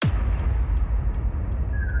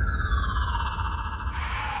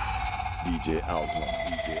DJ Alton.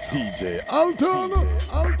 DJ Alton.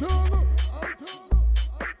 Alton.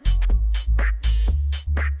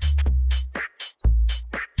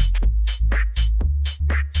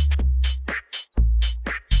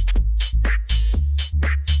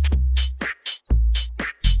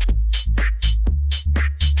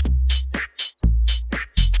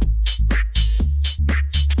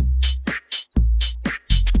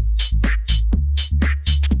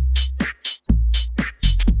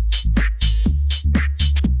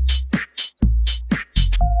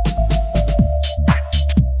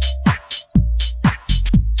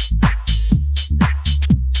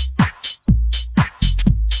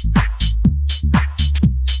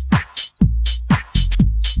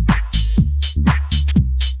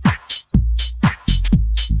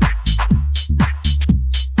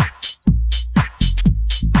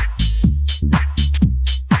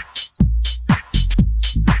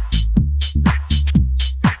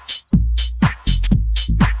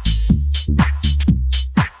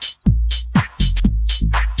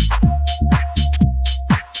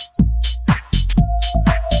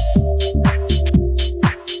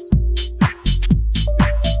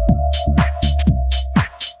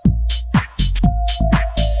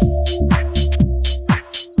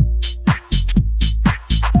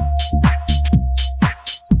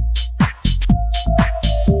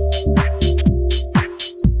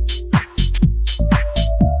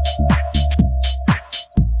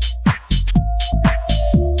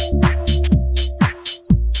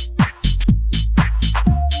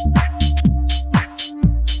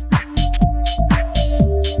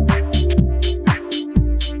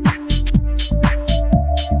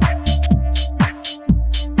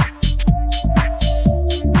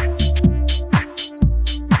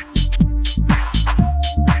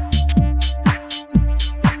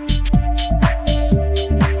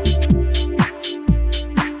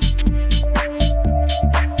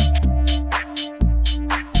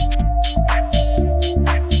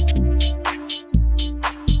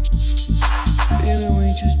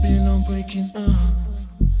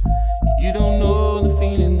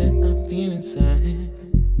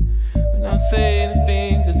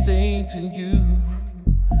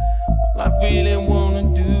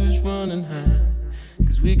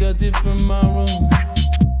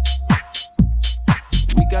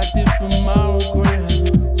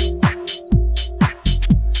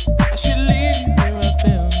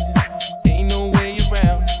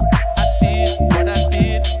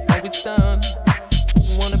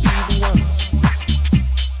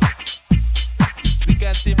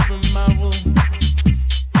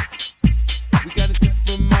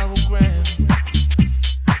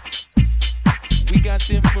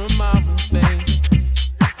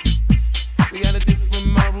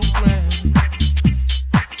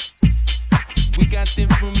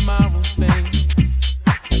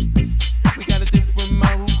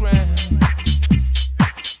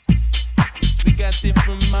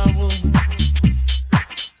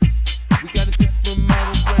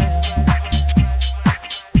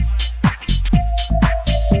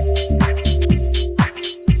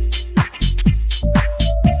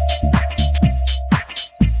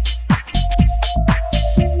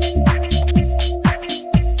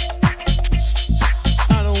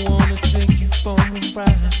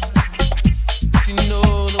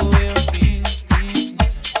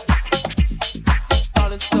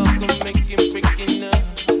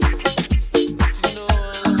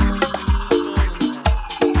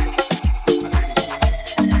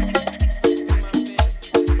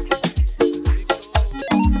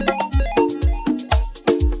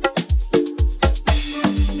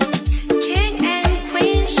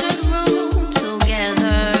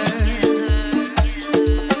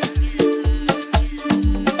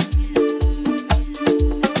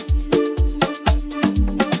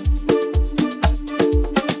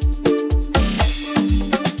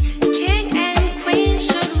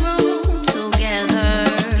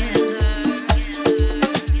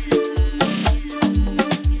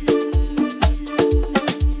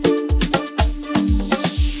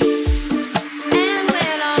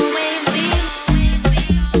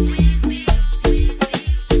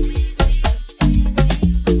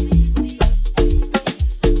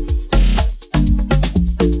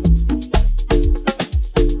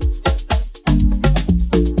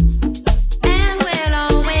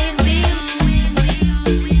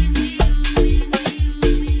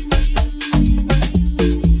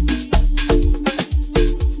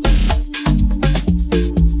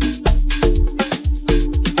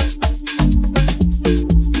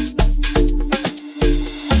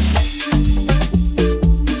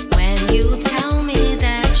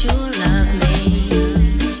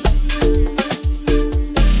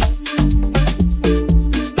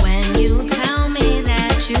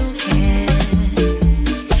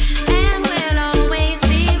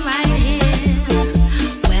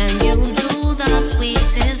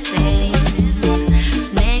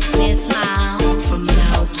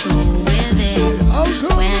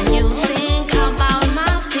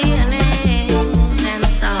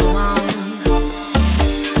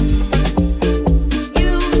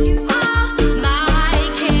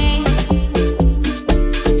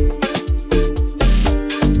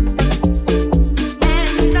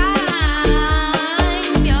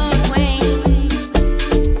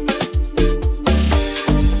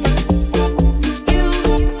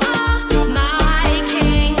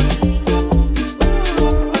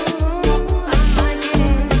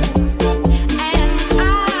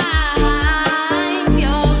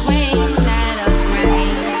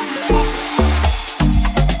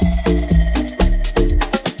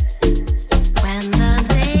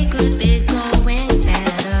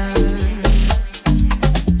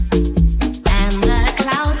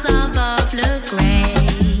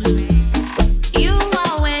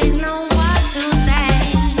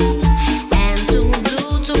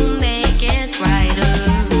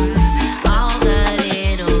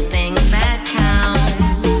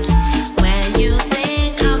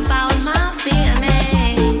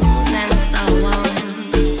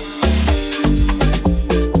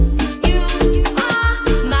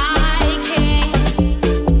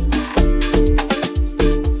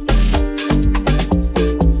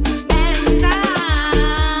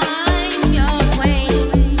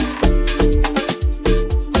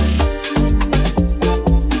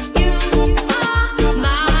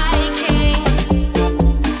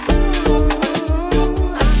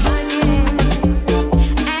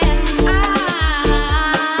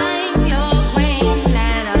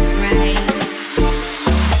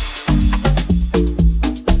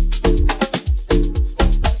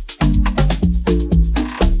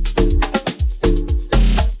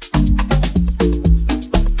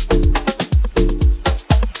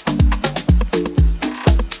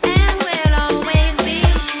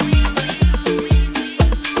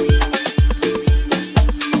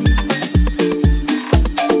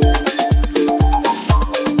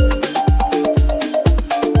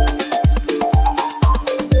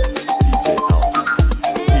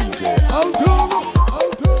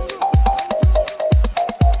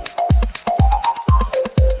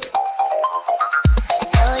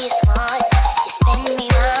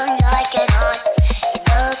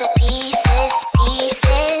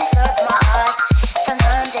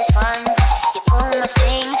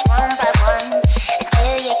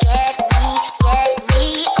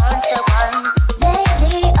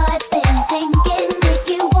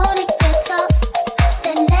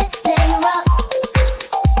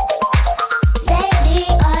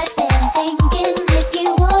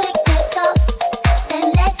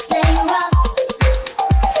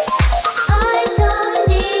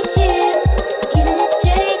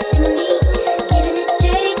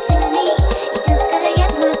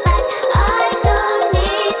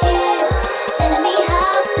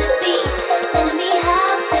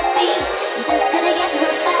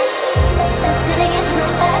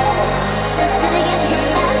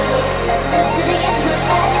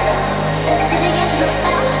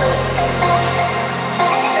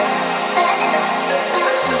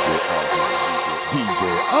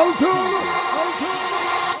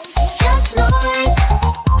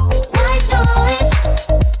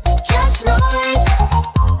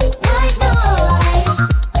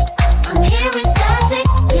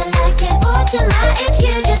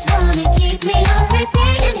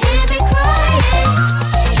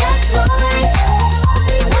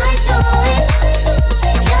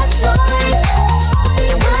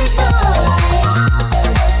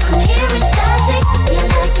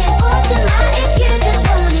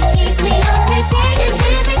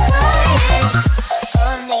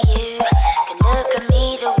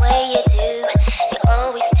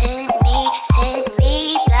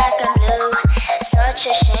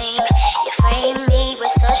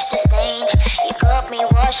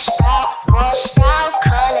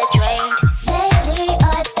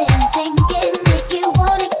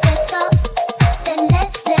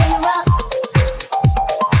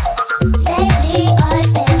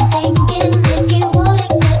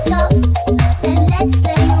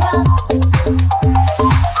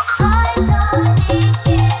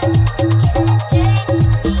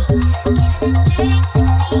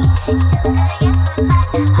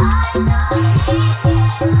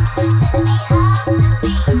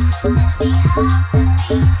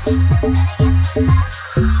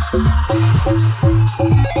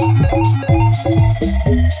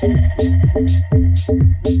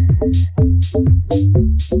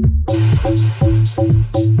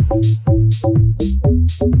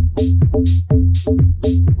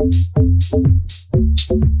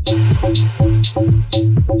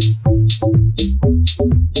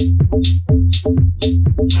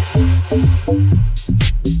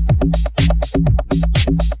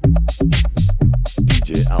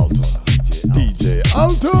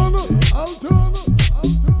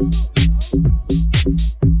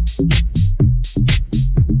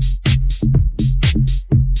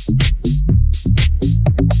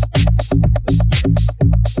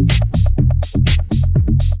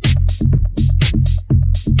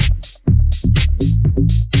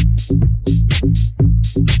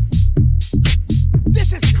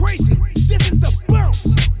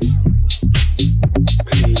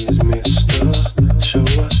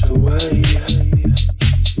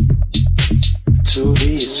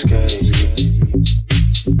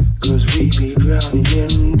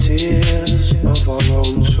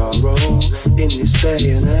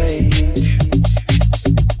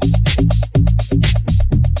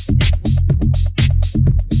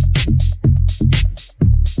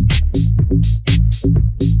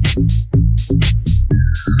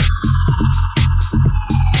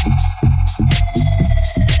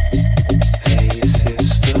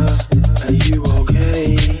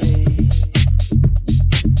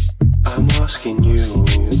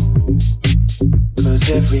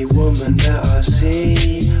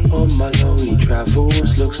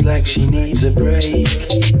 she needs a break.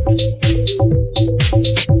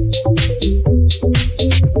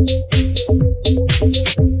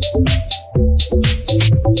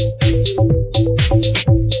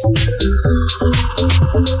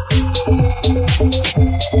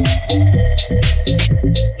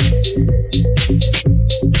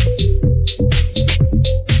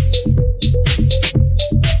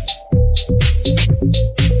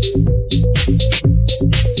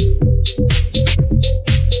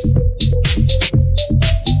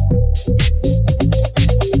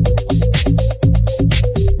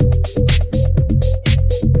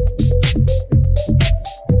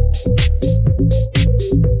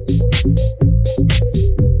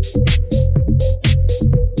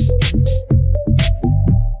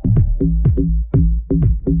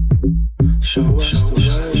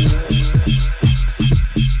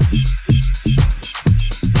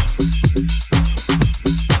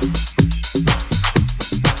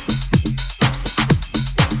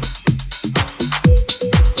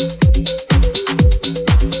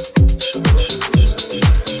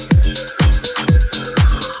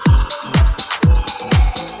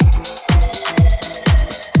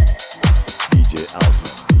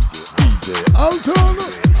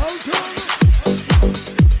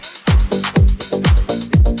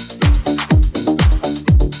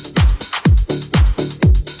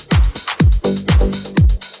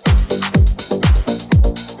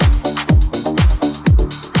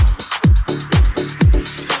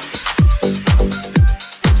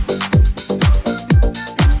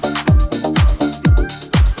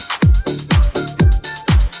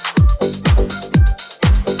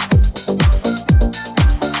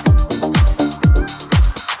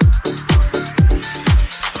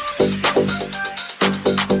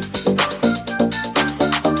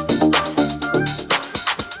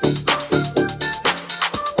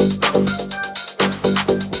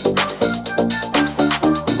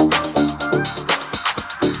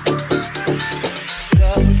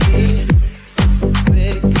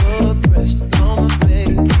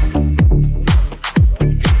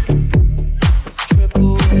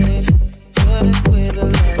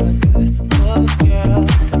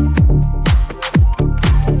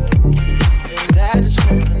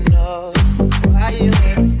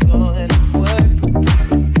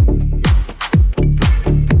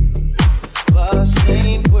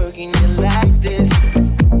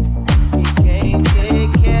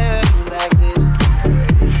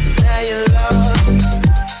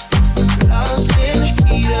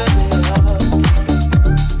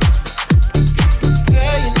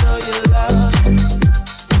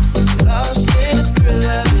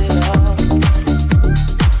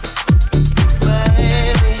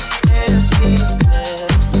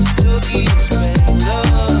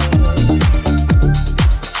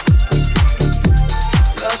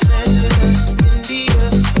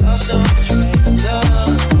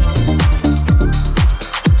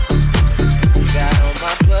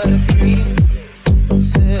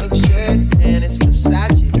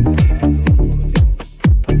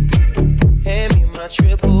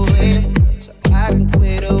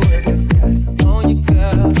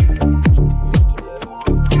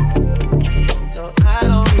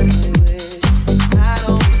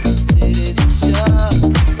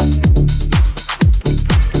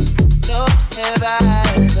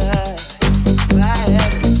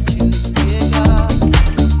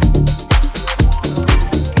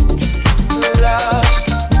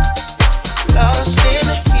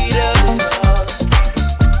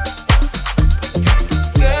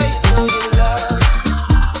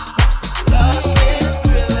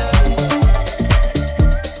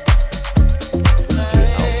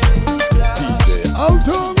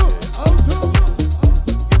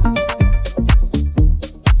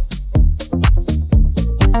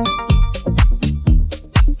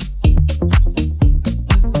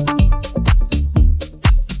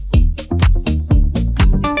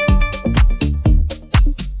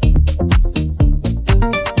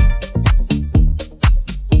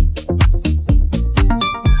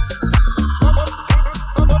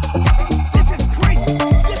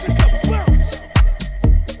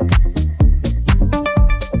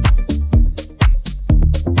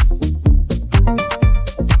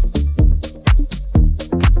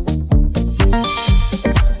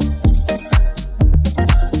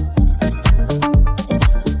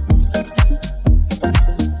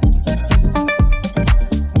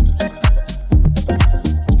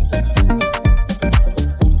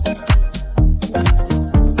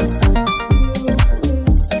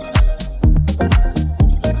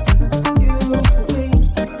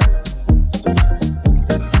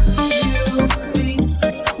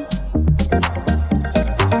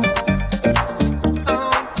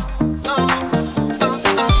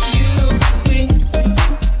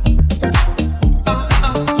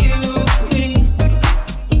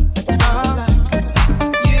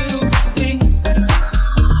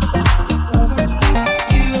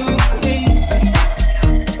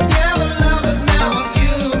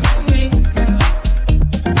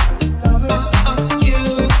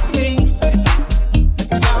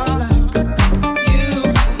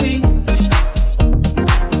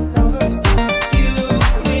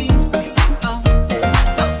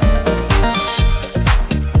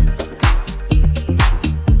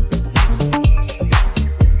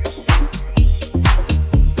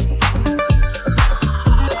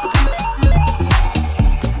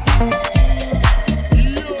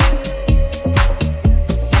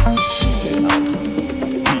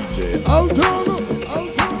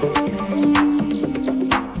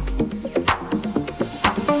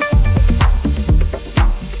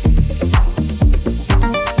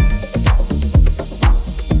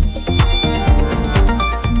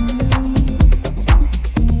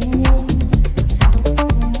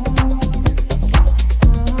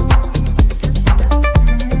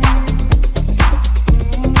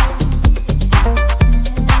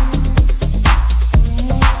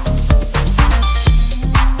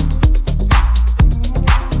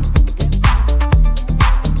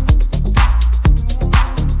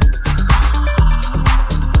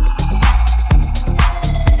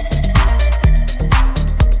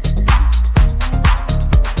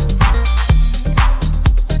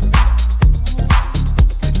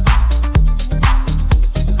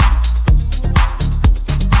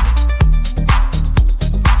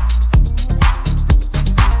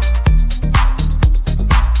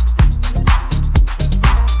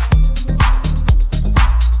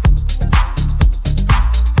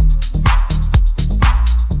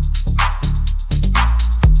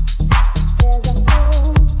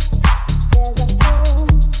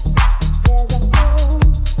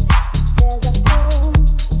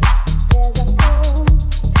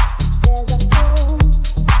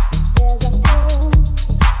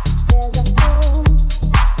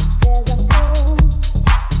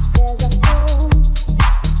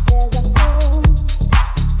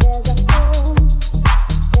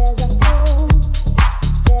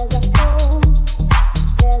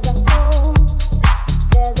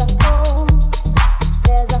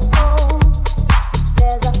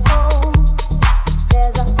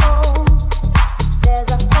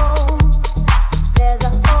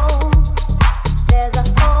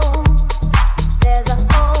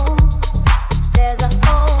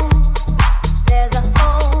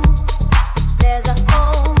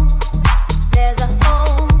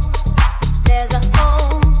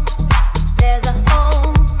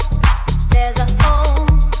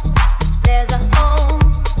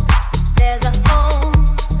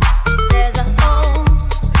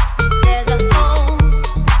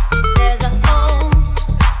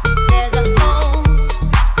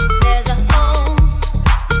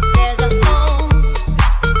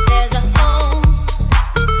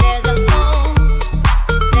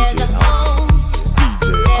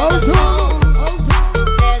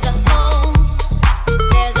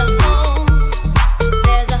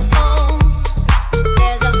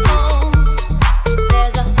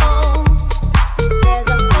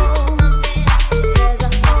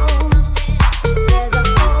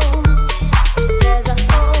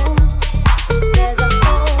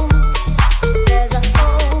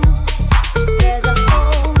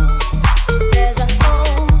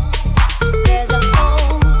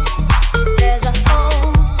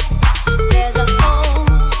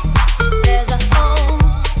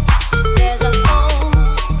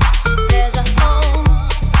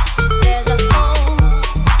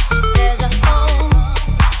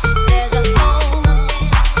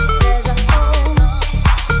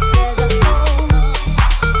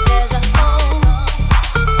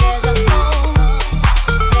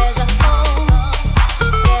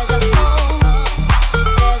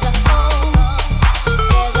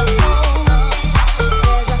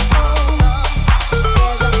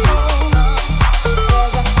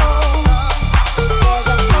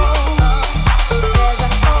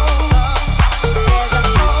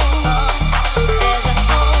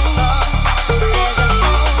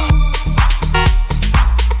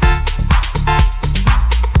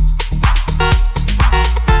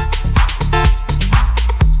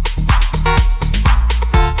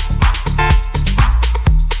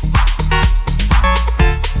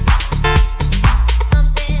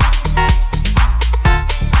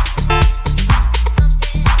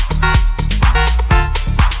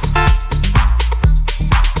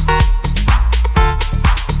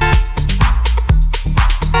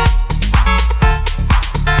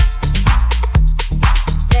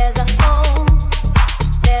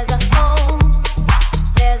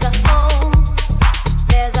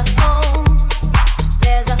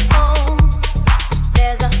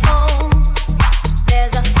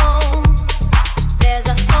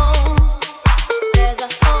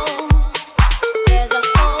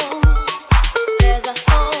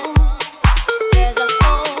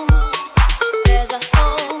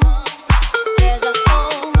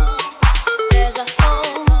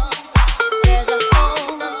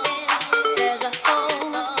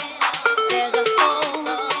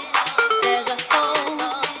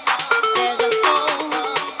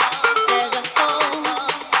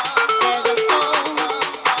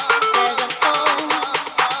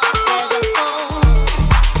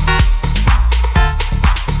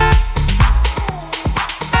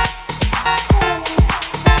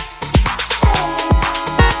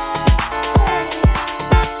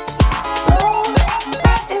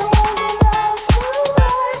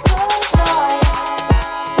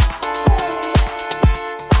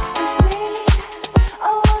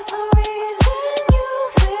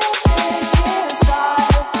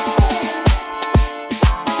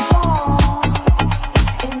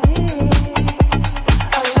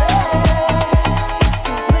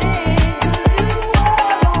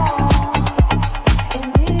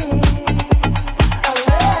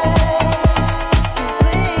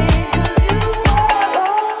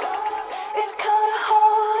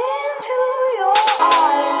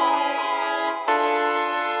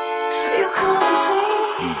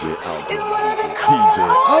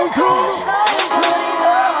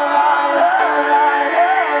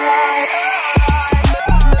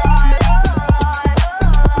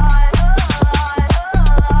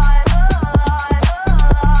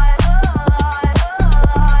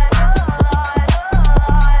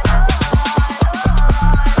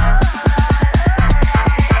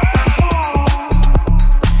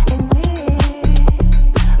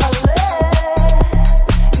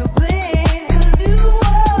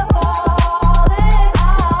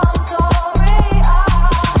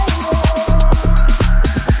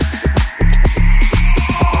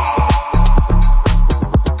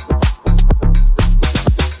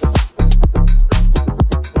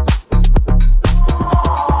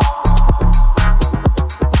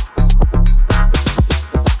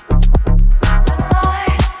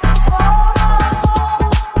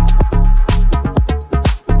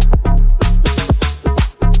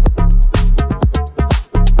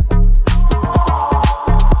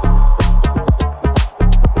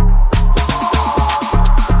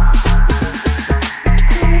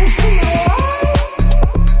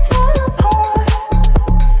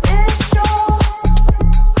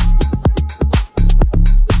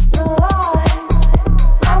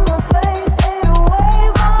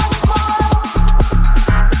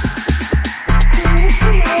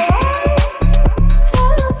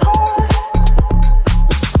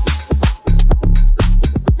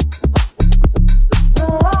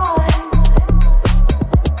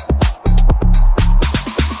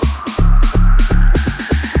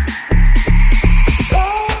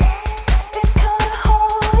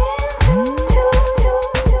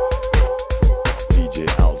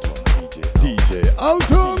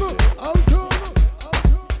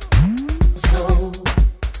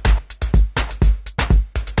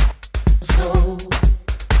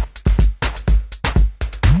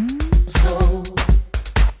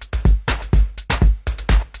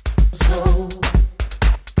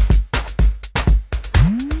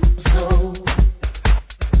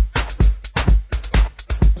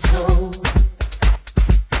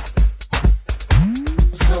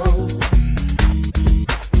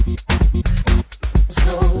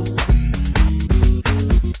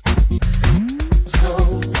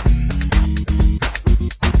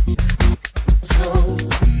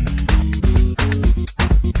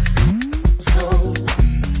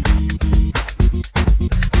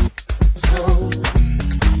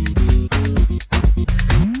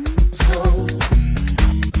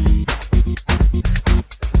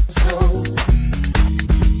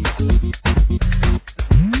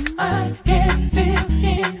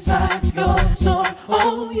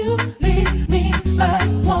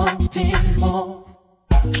 wanting more.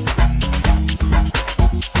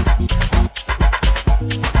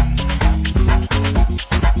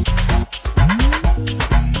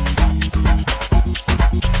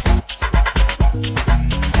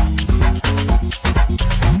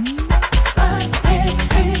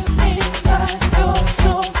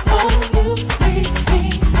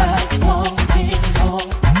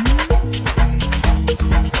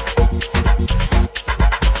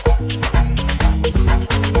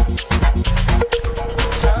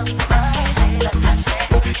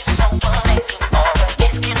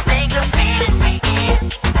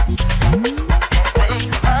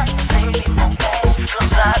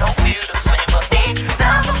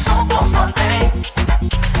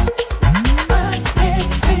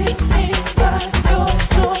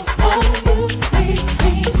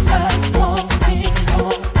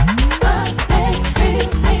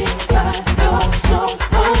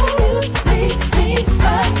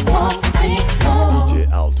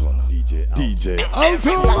 DJ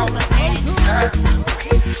Alton.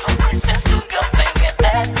 So princess, do your thing, and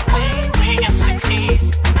that way we can succeed.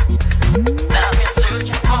 I've been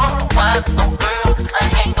searching for a while, oh girl,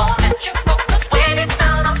 I ain't gonna let you go, 'cause when it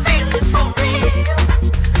down, I'm feeling for real.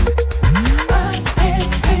 I can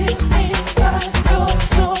feel inside your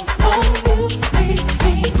soul, oh, you leave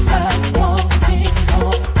me like wanting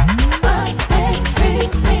more. I can feel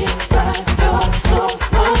inside your soul,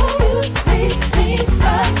 oh, you leave me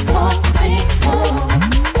like wanting more.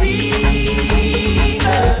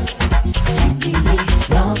 Fever, you leave me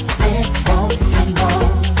lost and wanting more.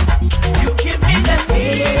 You give me that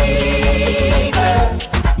Fever,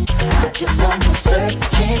 I just wanna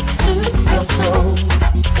search into your soul.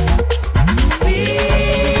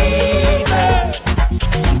 Fever,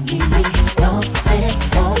 you leave me lost and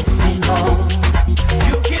wanting more.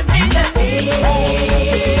 You give me that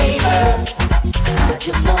Fever, I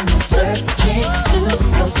just wanna search into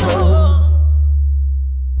your soul.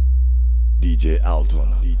 DJ Alton.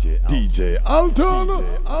 DJ Alton.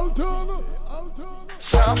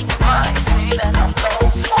 Some might say that I'm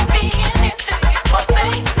lost for being into you, but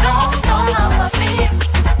they don't know how I feel.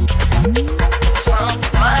 Some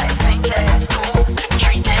might think that it's cool to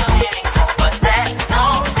treat them any cool, but that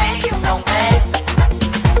don't make you no man.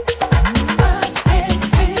 I can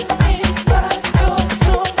feel inside your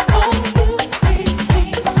soul, oh, you leave me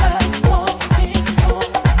like wanting more.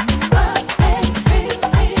 I can feel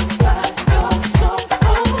inside your soul,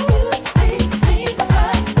 oh, you leave me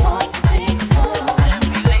like wanting more.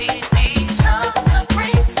 Every lady needs time to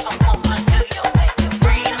breathe, so woman, do your thing. Your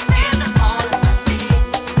freedom is important to me.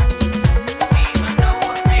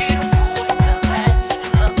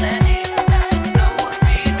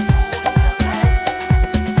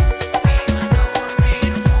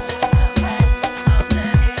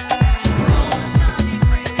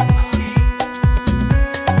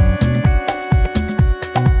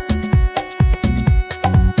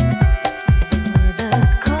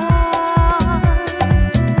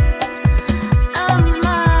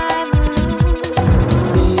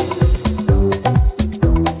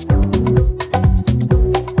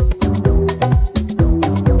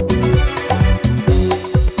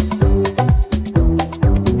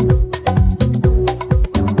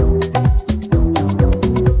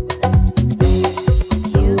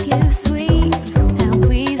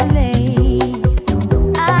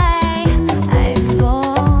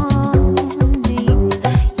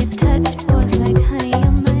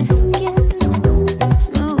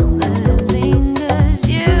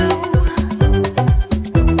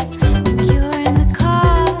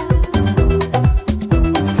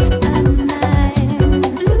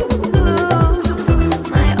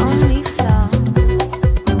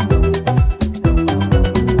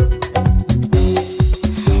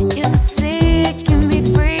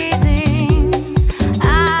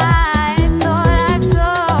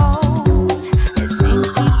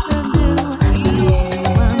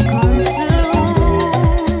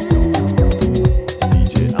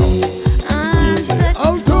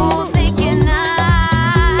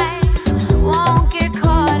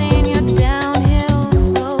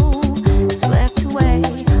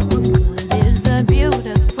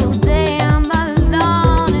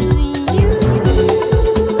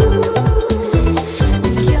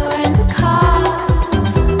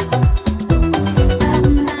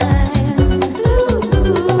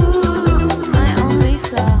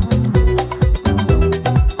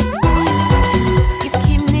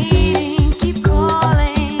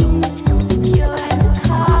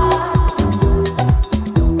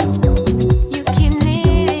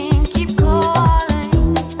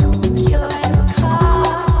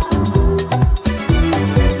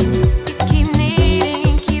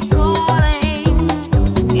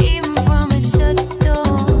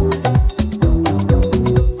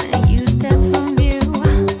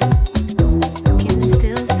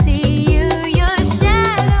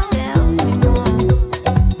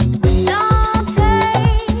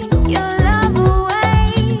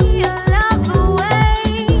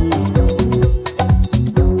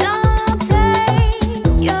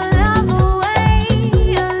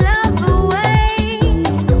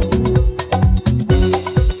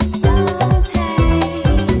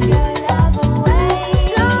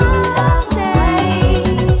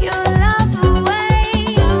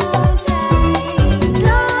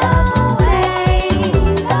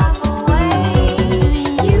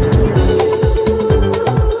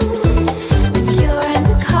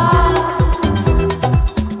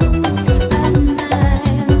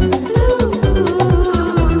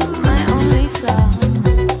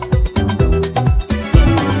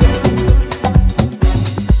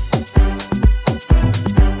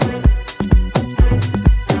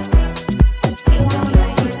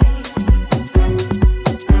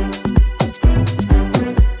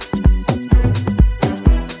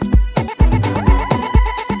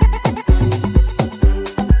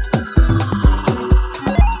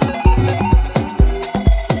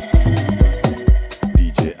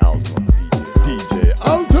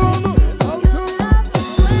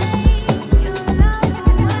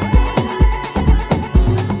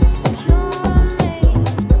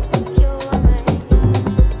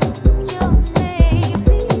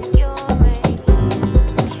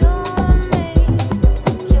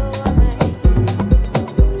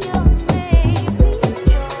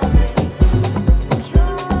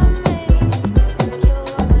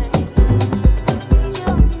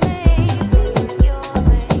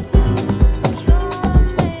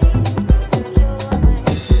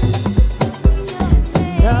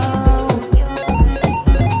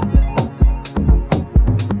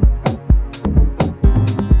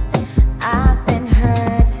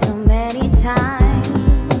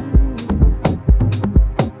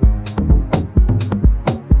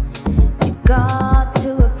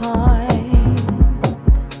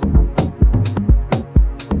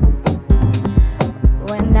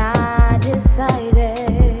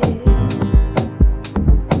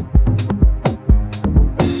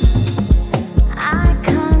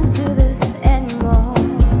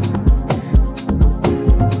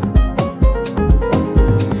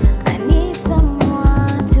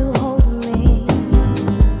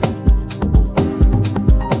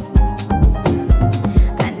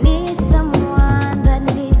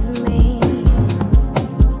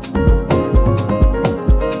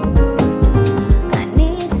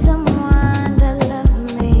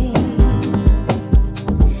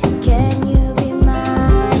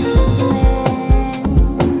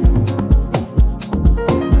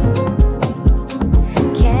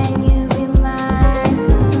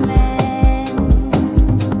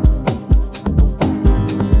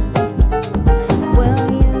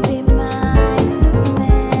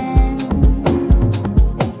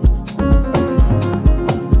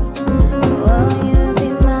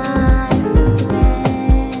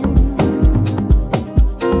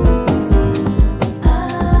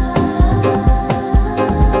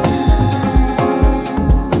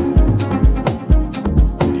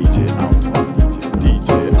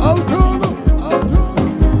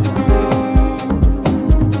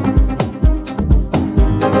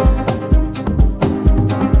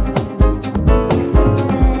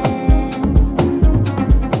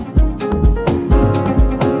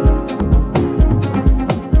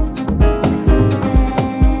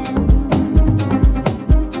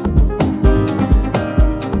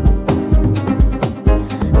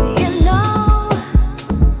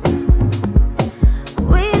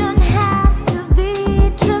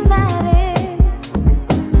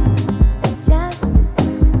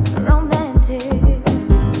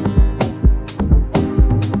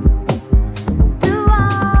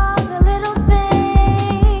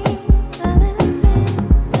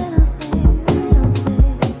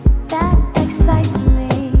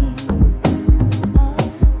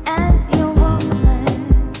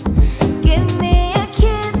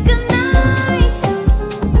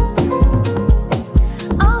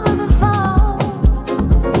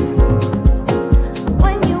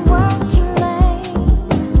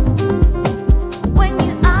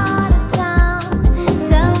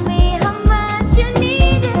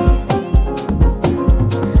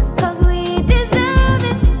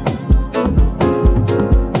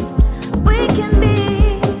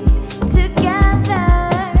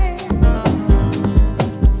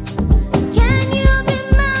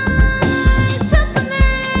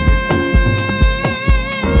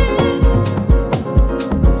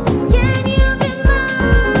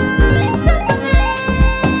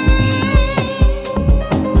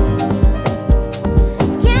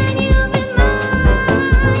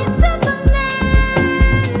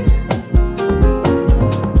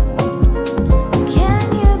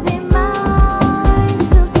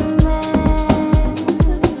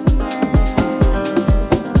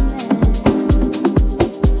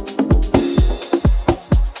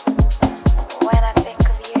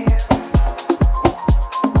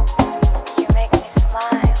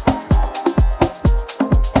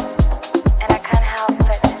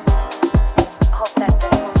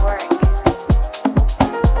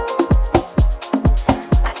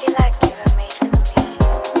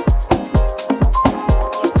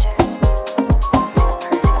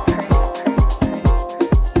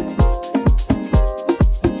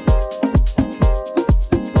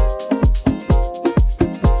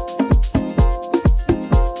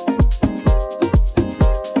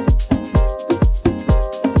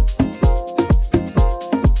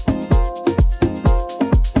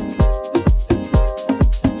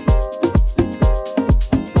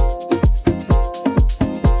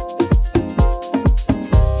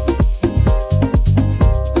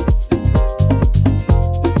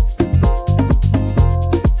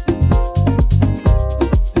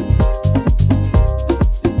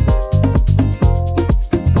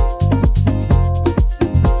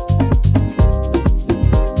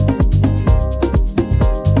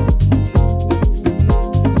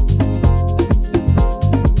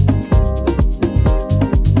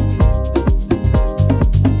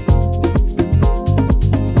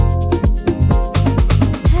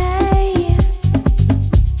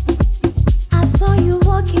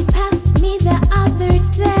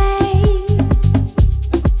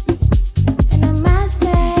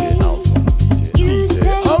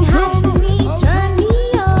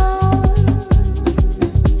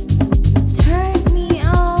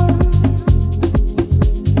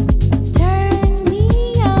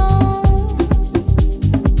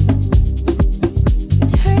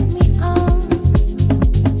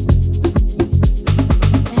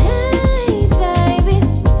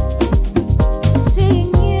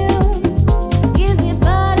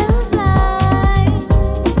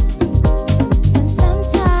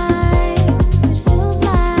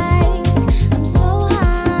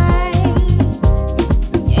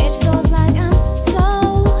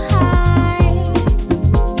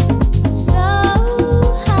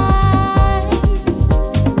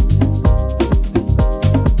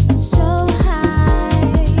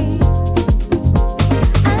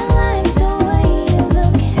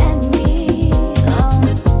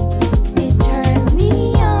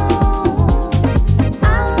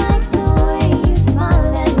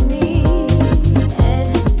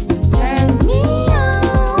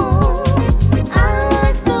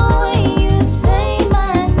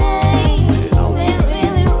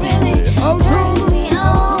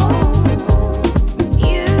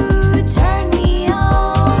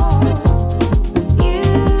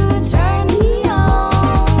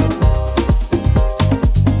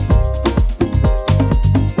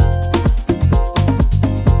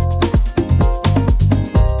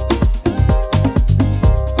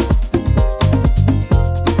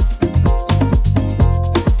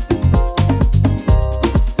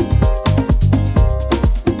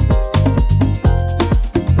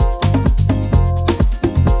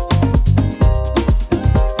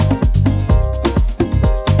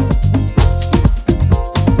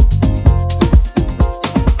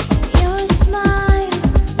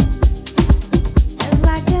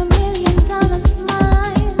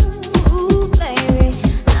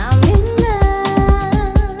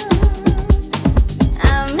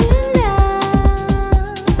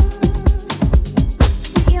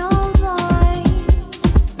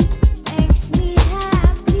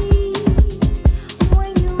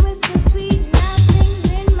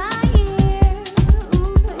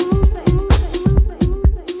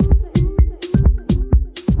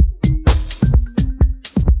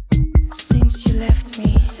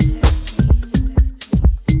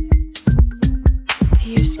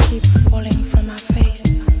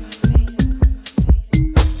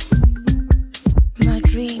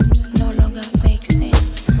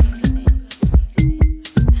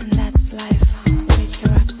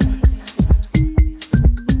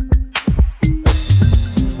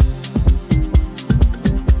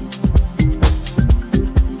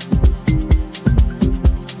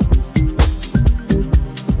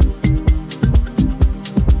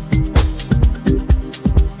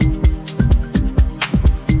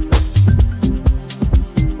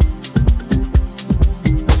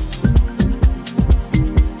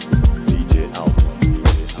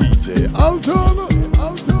 DJ Alton.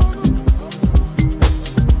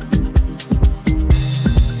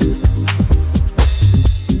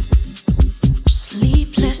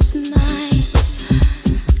 Sleepless nights,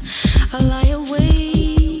 I lie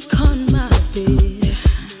awake on my bed.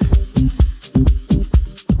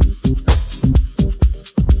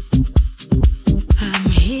 I'm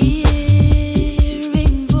hearing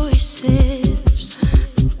voices.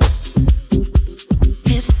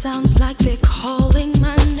 It sounds like they're calling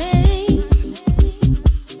my name.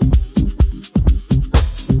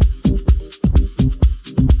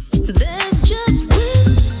 There's just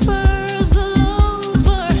whispers all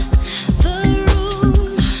over the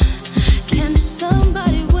room. Can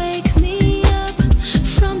somebody wake me up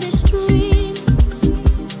from this dream?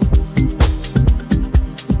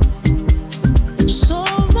 So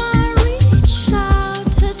I reach out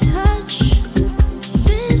to touch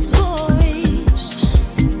this voice,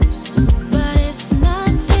 but it's not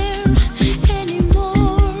there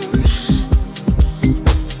anymore.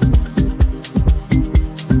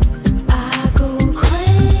 I go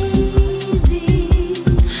crazy,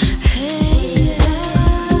 hey,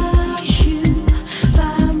 without you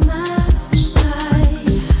by my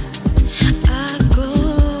side. I go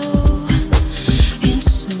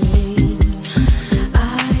insane. I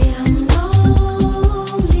am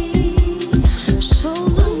lonely, so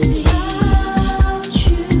lonely without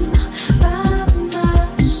you by my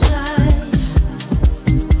side.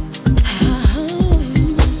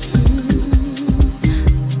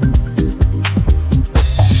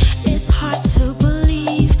 It's hard to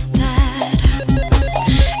believe that.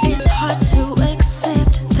 It's hard to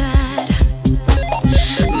accept that.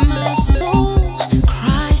 My soul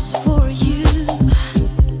cries for you.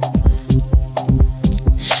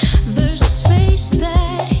 The space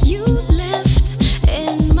that you left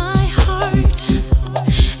in my heart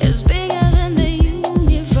is bigger than the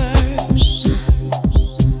universe.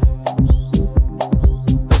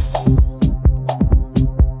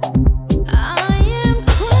 I am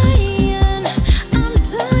crying, I'm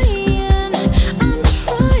dying, I'm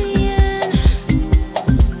trying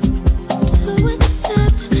to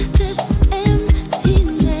accept this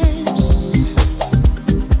emptiness.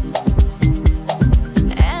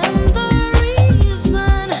 And the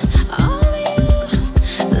reason of you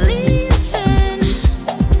leaving,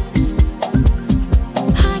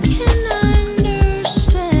 I can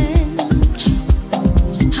understand.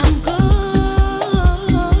 I'm going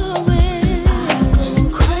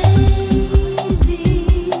crazy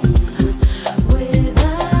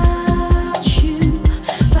without you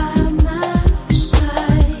by my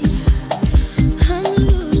side. I'm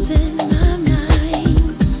losing my mind.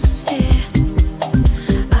 Yeah,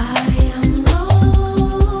 I am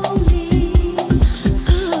lonely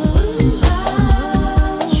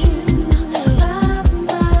without you by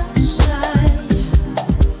my side.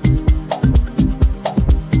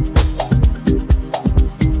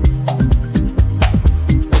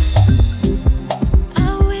 I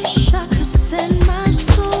wish I could send my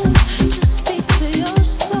soul to speak to your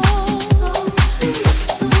soul.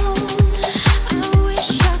 I wish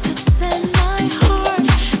I could send my heart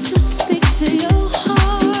to speak to your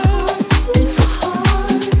heart.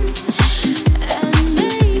 And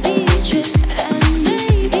maybe just, and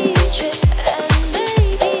maybe just, and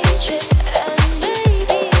maybe just, and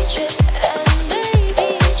maybe just, and maybe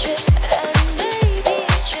just, and maybe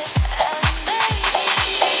just,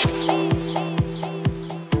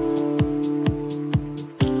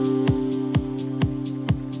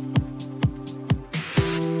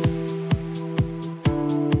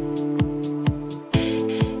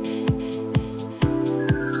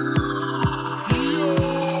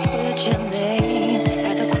 Switching lanes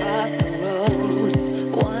at the crossroads,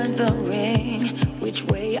 wondering which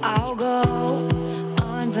way I'll go.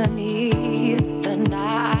 Underneath the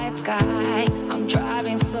night sky, I'm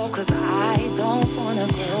driving slow 'cause I don't wanna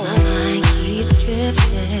go. My mind keeps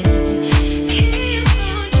drifting. Keeps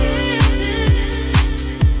on drifting.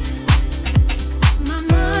 My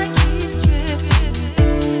mind keeps drifting.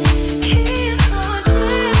 Keeps on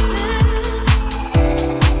drifting.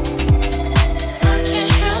 I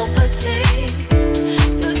can't help but think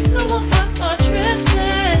the two of us are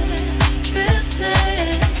drifting,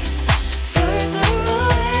 drifting further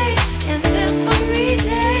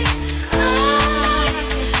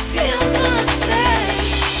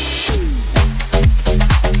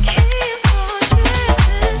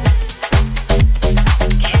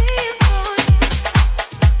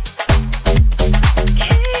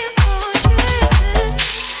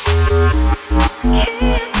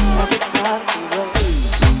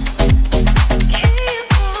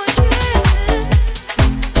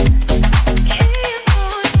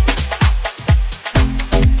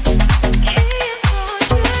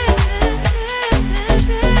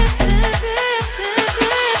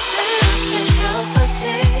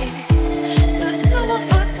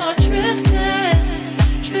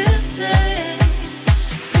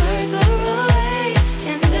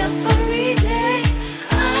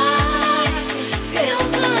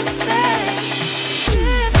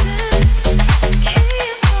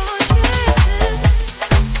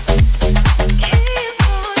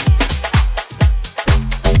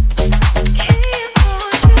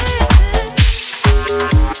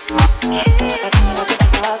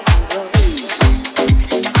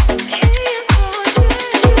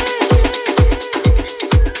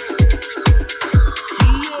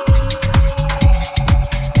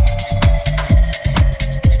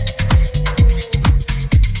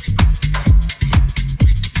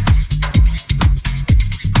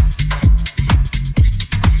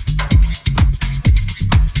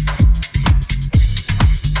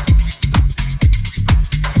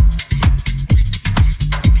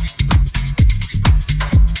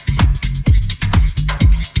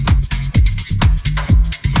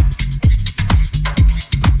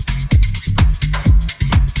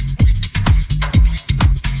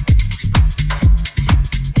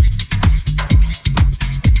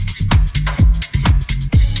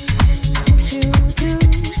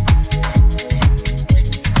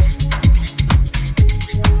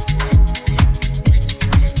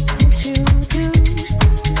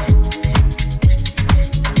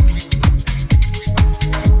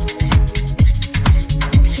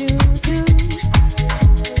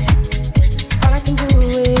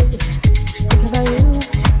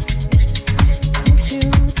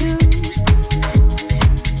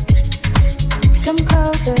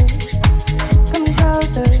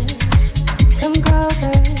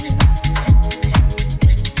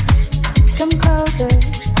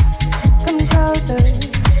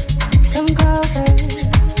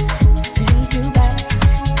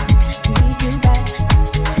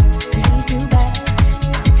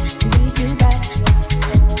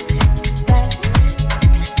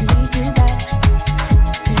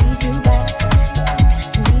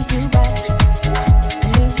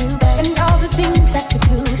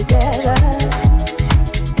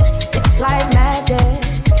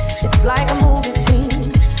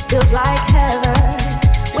forever.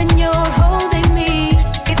 When you're holding me,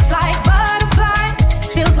 it's like butterflies.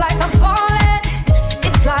 Feels like I'm falling.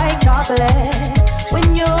 It's like chocolate.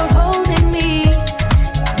 When you're holding me,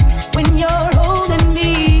 when you're holding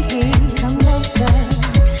me, come closer.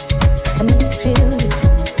 I need to feel you.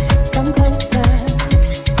 Come closer.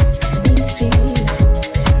 I need to see you.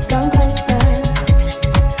 Come closer.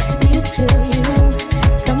 I need to feel you.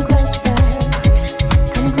 Come closer.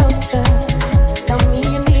 Come closer. Tell me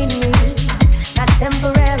you need me, not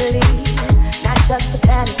temporarily, not just a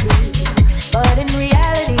fantasy, but in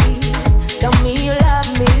reality. Tell me you love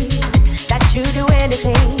me, that you do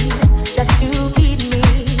anything just to keep me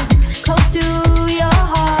close to your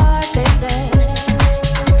heart, baby.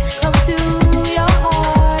 Close to your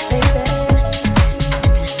heart, baby.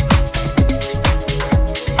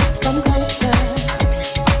 Come closer,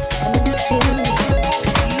 I need to feel you.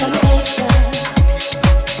 Come closer,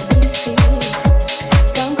 I need to see you.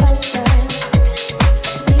 Come closer,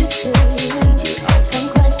 I need to feel you. Come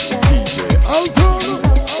closer, DJ Alton.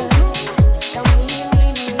 closer. Tell me you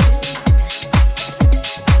need me.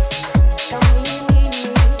 Tell me you need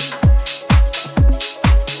me.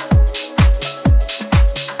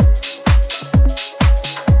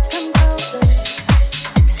 Come closer,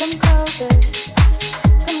 come closer,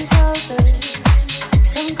 come closer,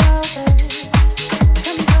 come closer,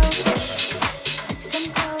 come closer, come closer, come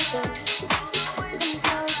closer, come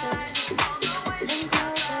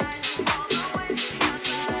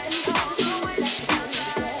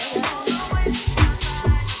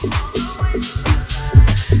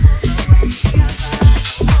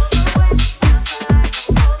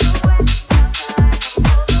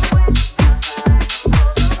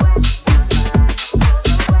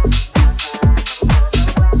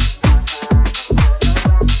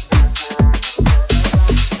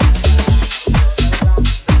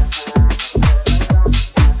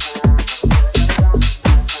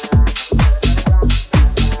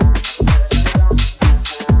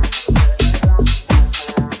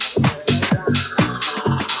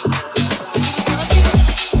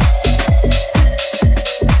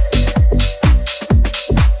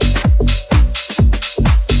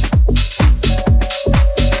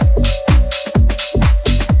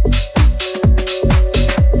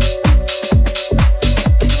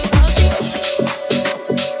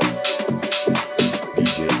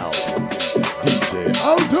DJ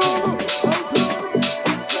Alton.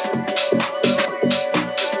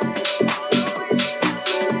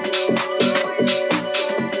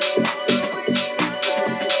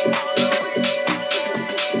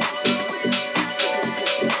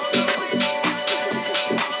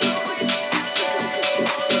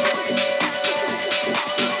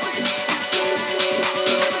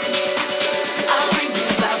 I'll bring you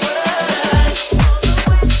flowers.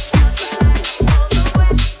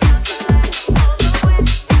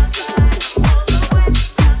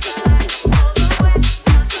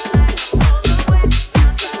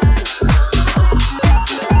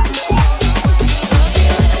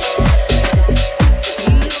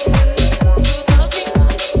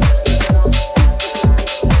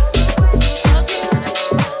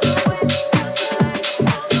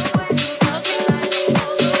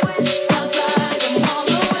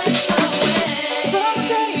 From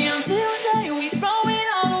day until day, we throw it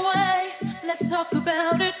all away. Let's talk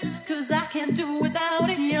about it, 'cause I can't do without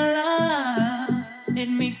it. Your love, it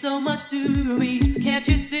means so much to me. Can't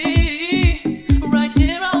you see? Right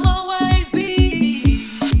here I'll always be.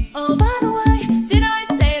 Oh, by the way, did I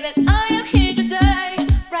say that I am here to stay?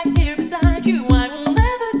 Right here beside you, I will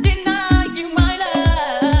never deny you my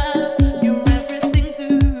love. You're everything to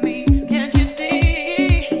me. Can't you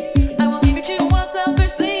see? I will give it to you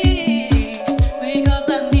unselfishly, because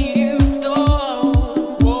I need you so,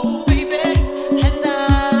 oh baby, and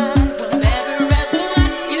I will never ever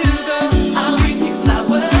let you go. I'll bring you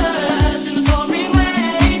flowers in the pouring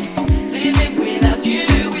rain.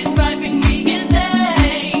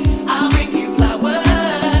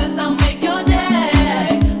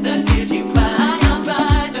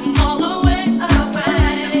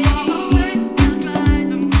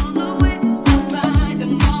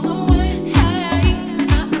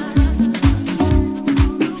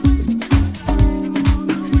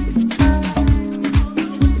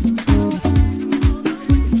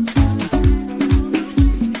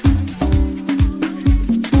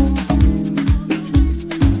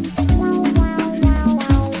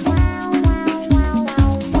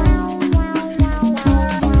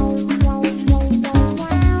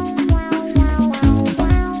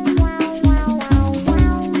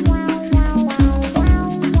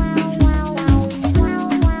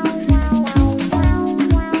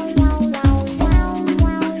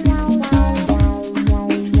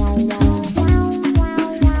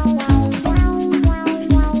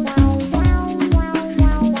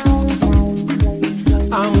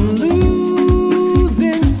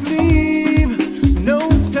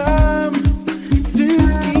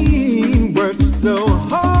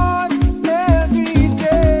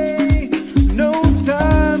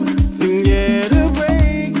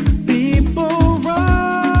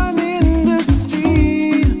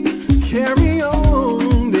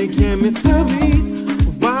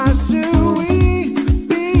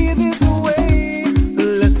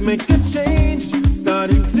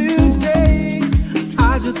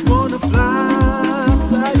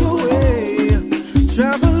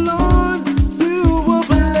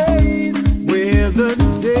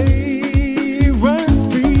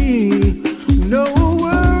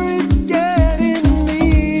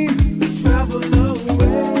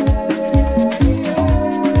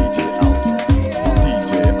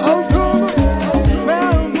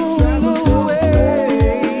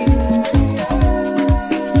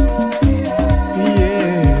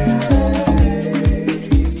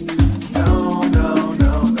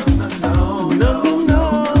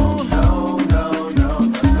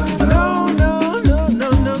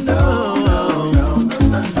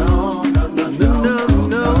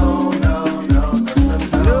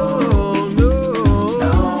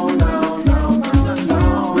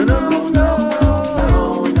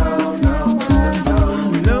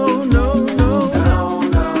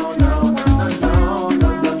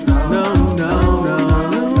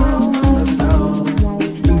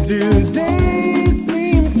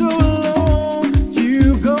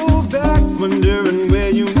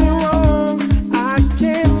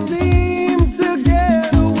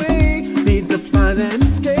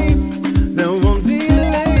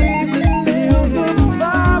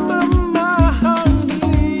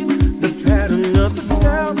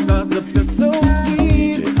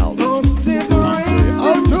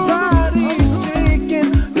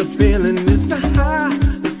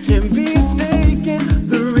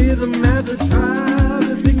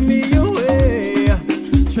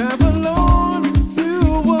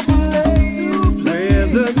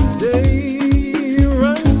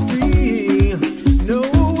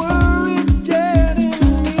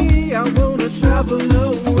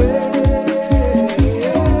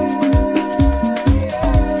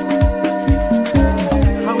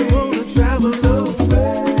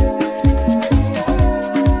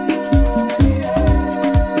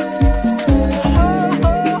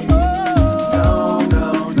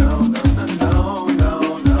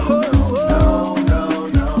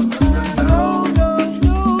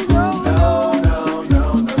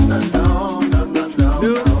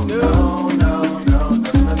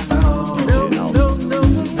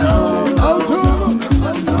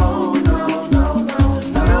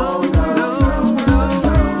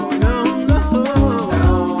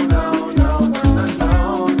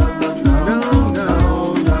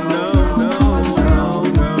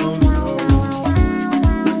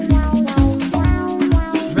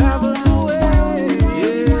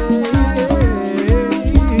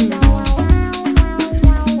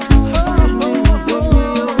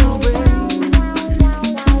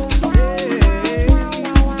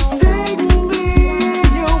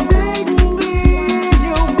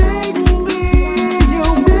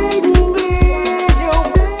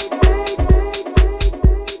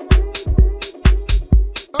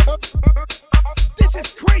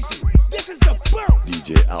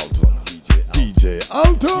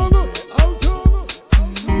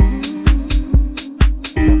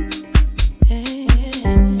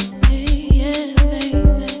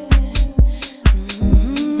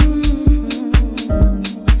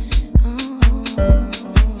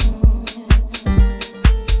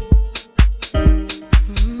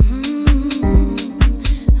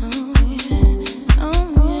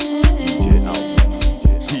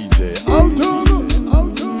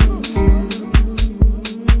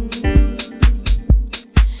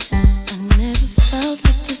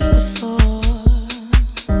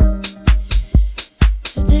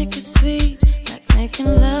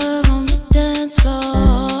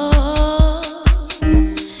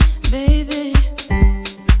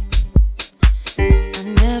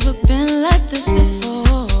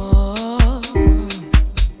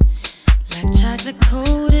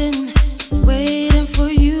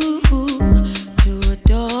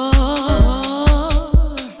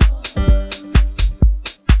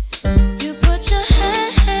 You put your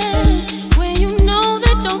hands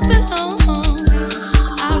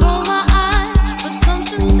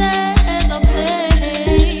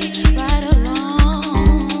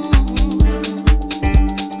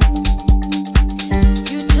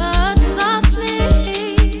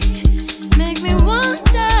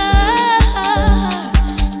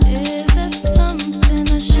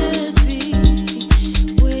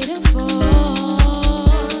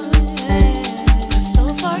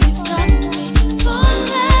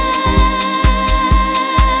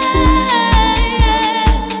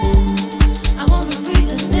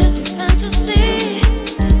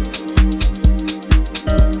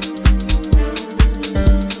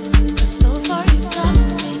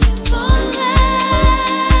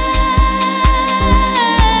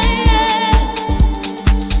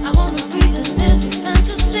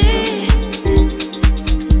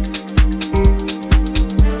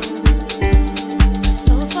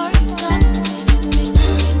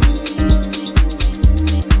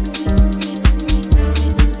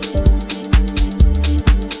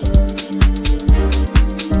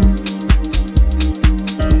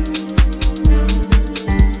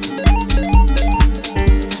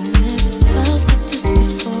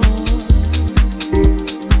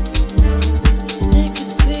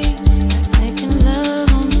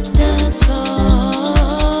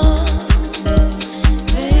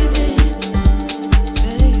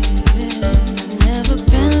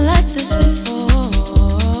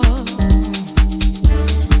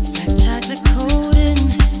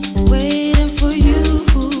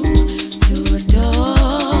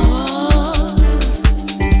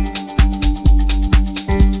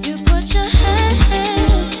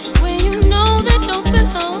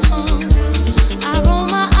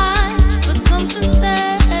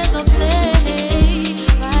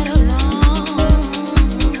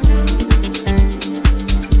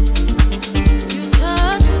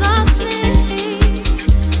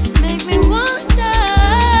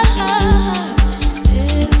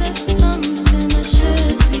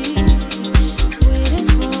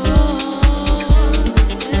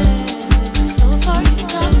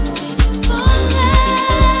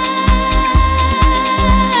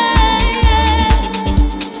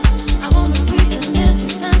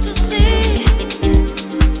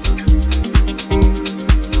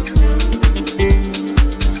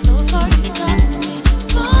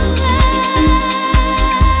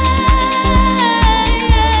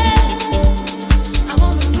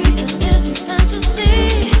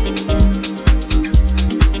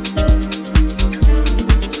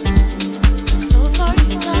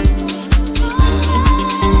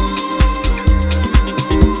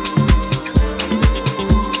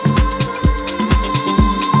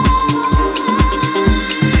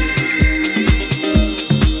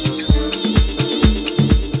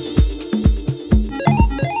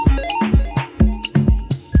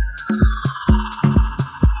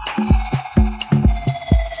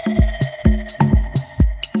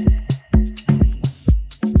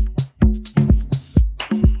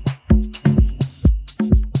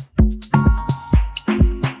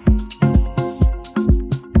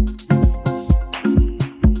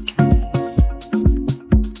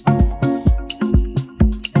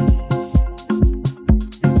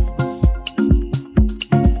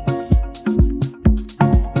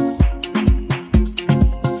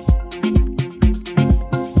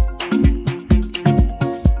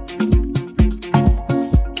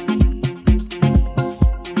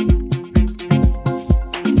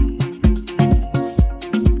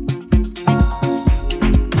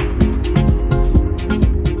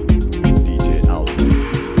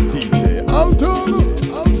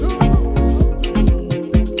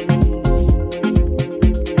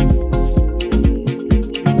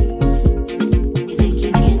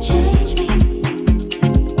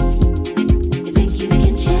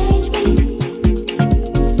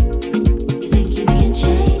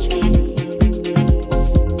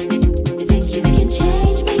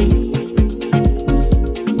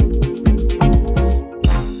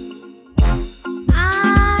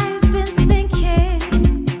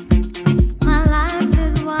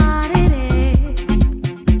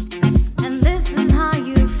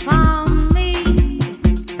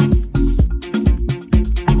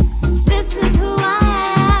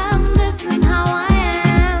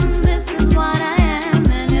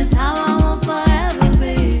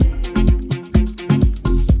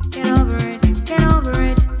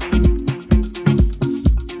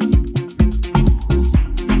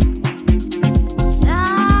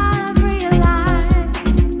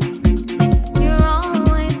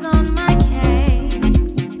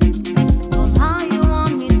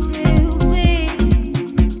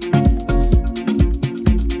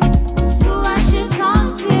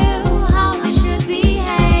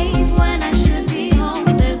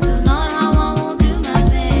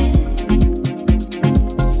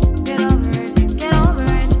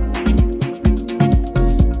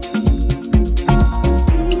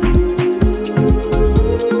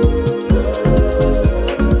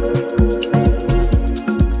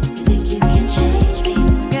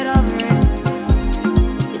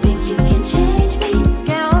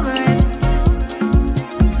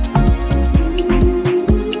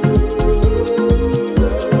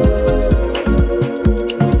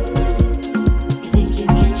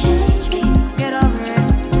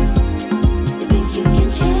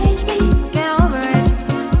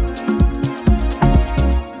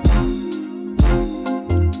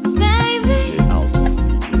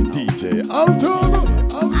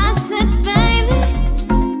Alton. I said, baby,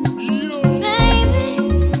 baby,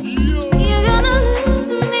 you're gonna lose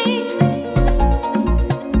me.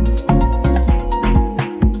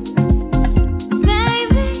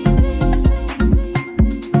 Baby,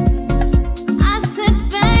 I said,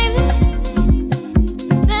 baby,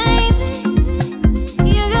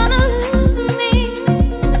 you're gonna lose me.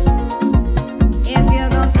 If you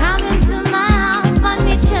go come into my house, find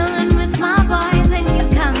me chilling with my boys, and you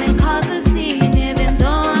come and cause a scene, even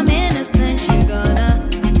though I'm innocent, you're gonna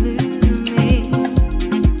lose me.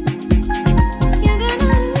 You're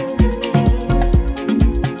gonna lose me.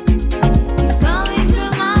 You're going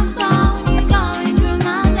through my phone, you're going through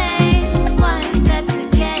my mail. What is that to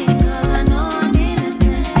gain? 'Cause I know I'm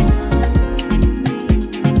innocent.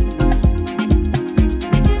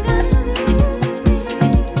 You're gonna lose me.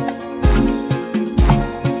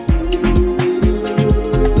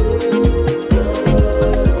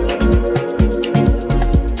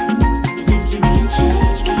 You think you can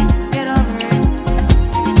change me? Get over it.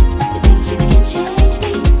 You think you can change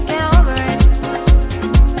me? Get over it.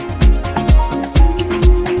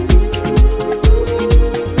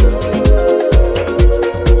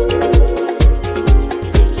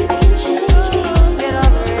 You think you can change me? Get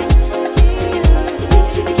over it. You think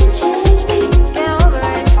you can change me? Get over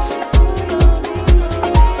it.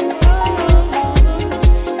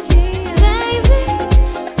 Baby,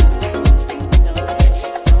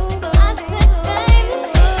 I said, baby,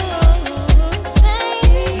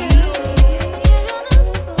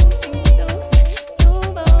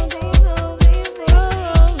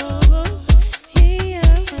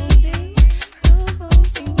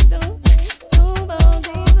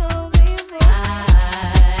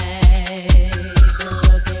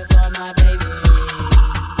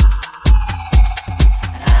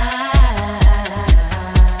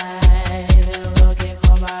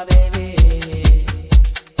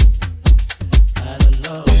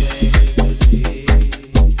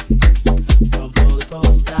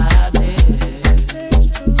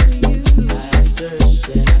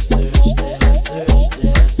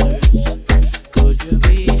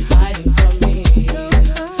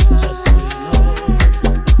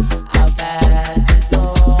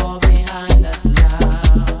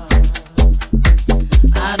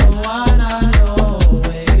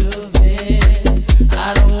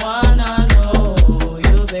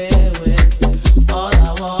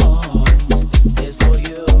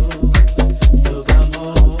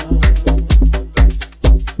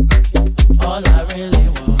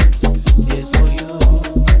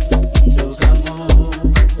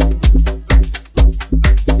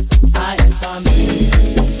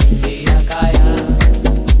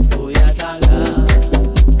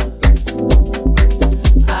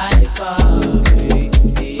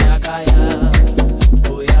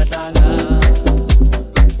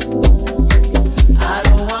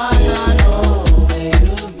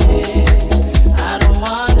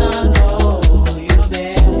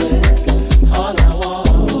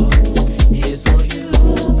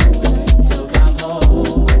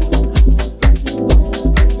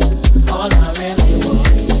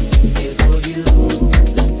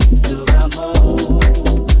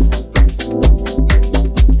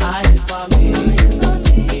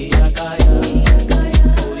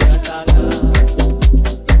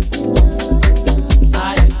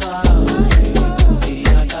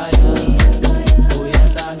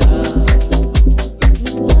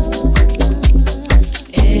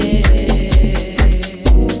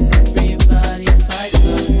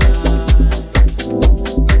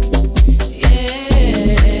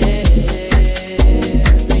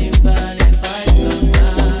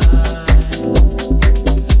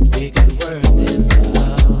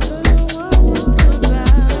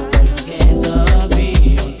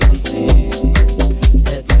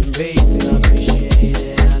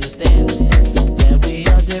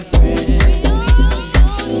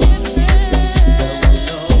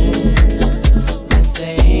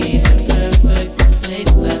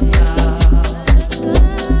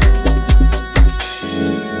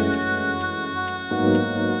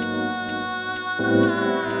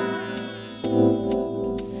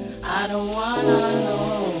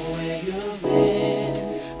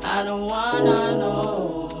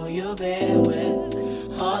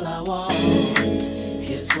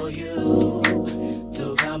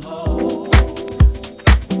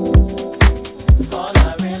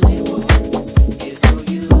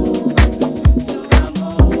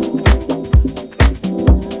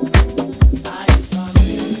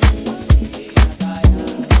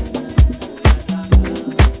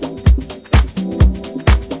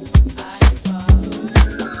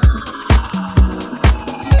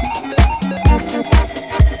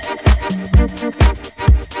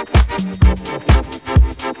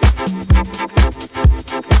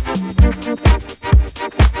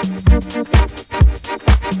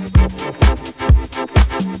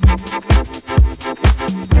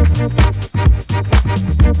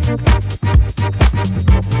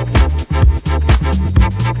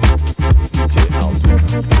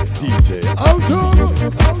 DJ Alton.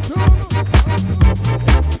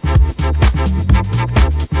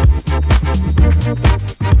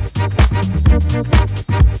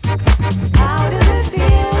 How does it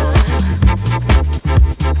feel?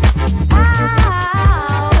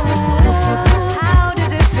 How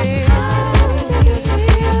does it feel?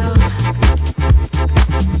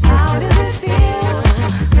 How does it feel?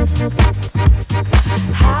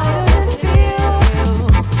 How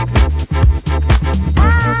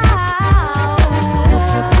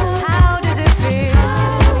does it feel?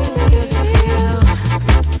 How does it feel?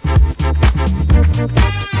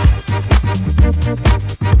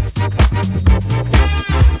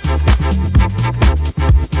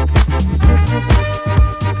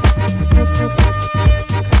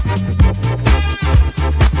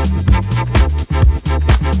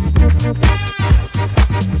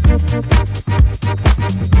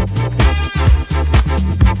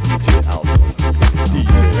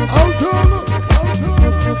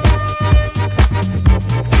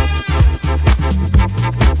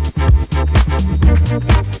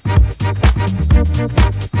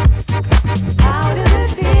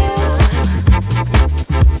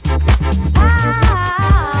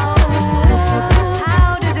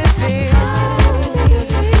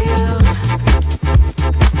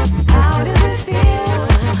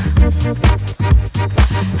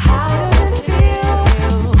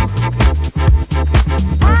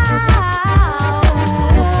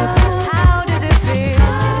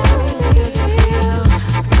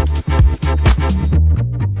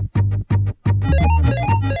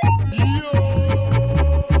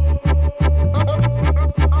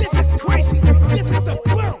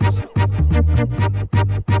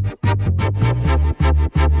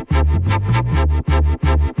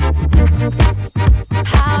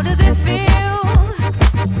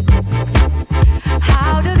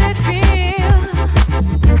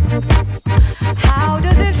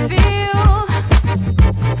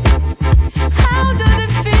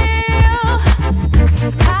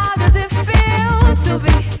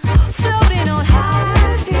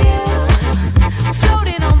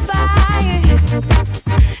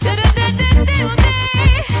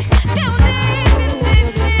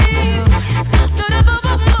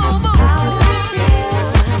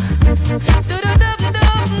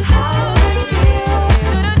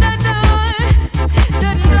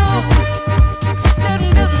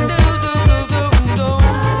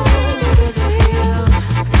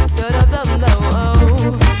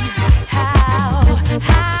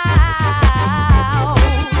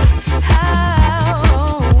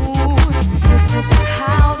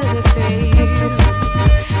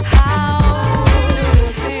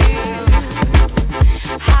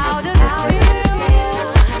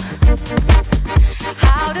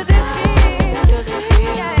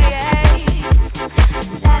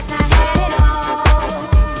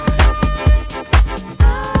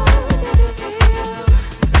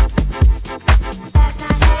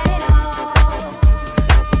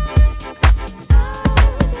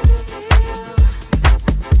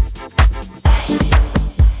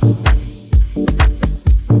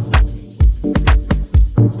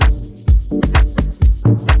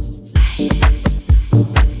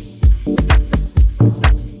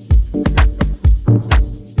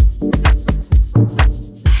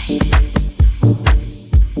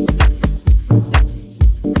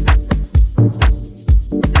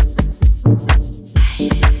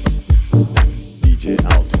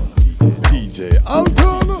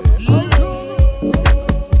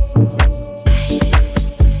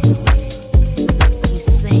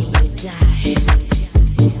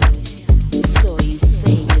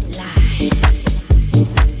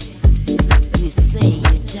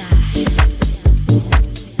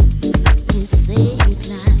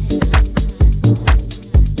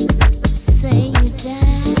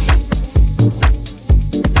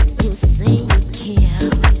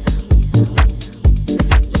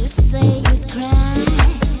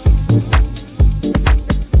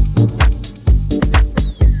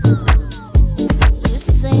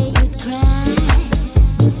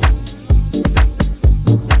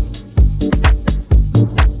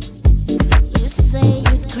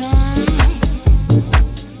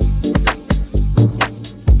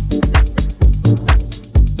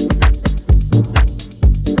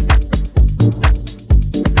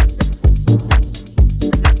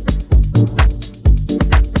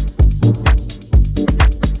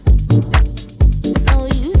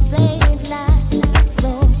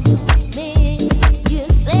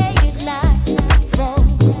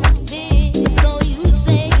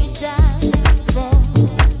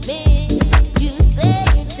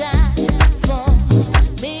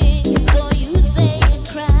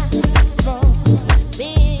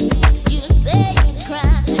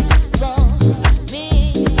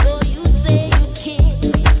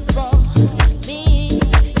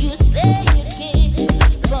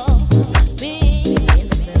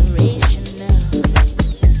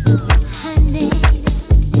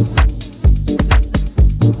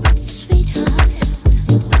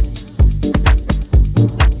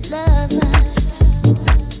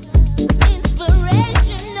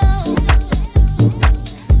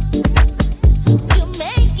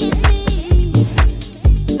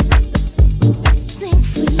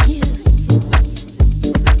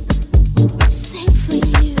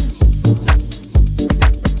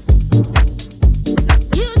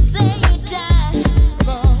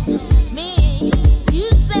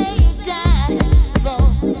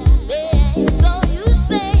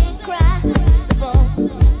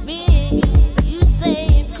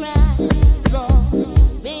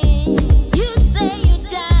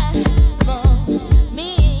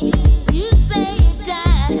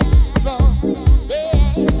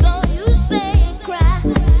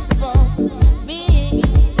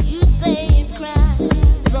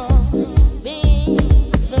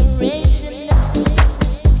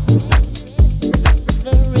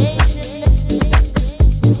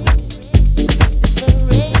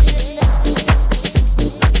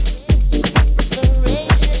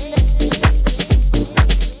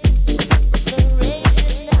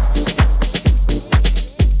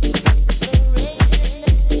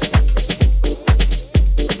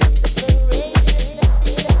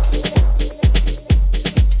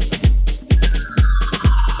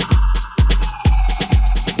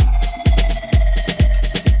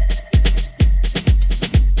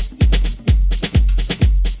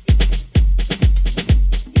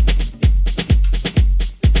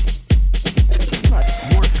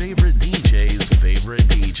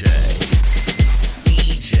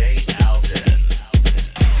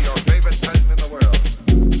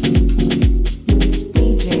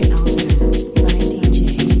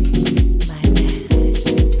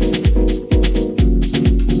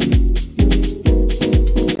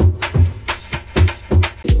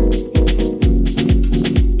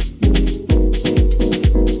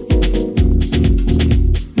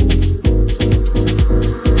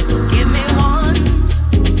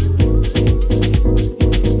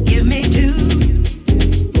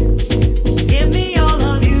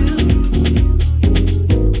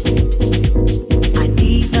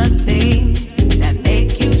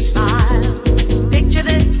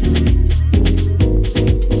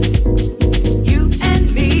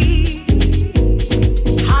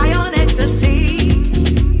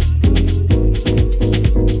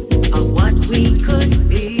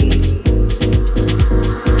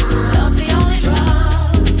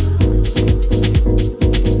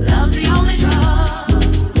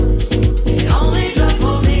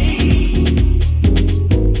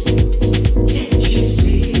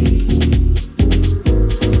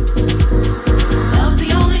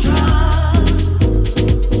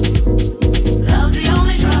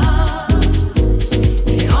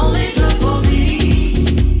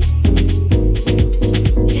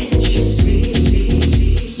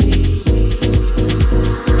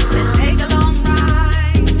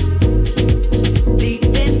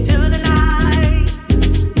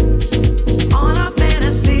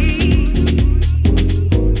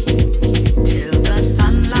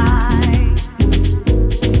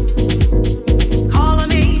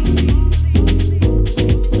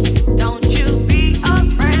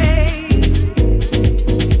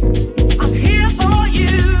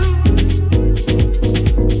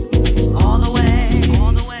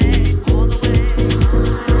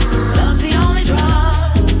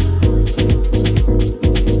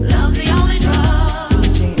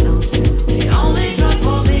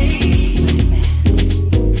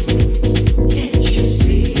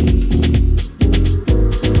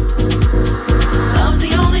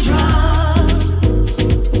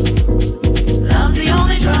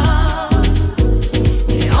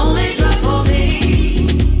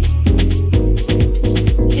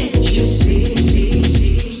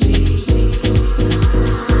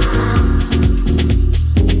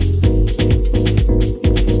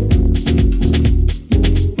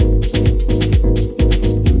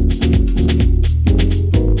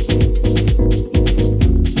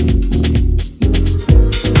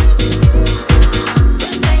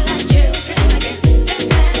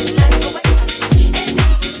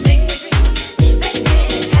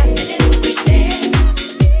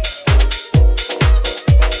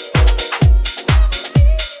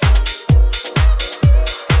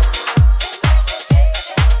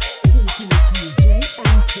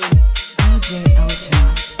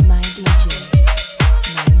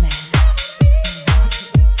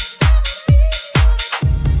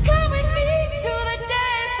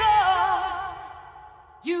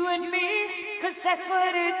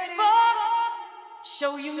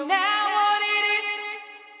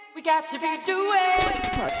 we got to be doing.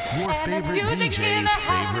 Your And the favorite music in DJ's the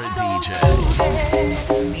house is favorite so DJ. soothing.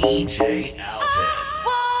 DJ Alton.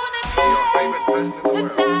 Wanna dance the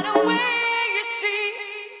night away, you see.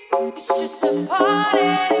 It's just a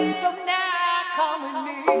party, so now come with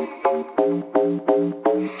me.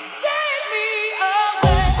 Take me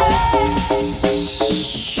away.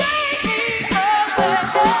 Take me away.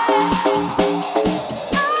 I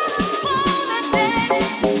wanna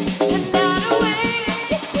dance the night away,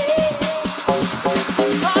 you see. It's just a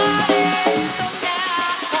party, so now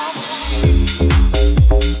come with me.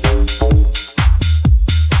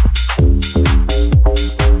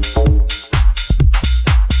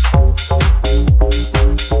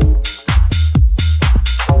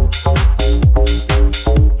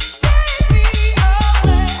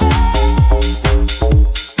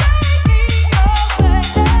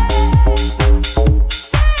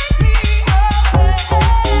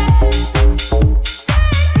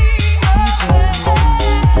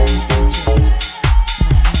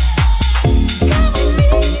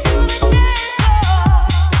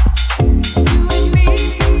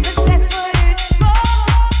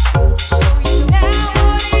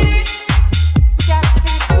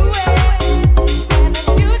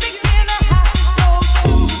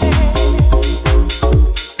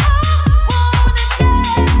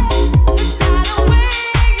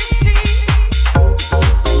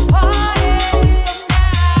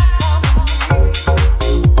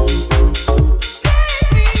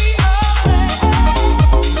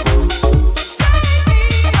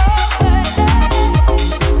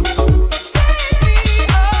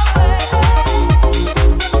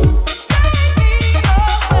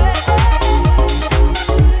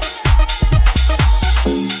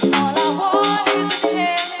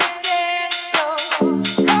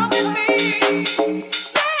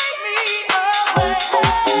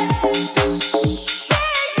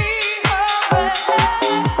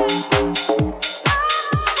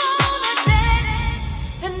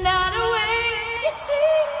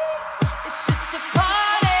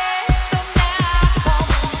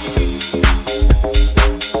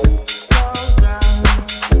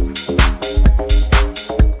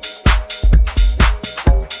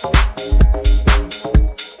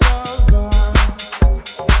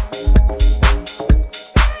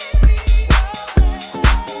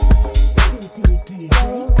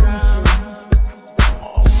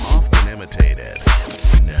 Often imitated,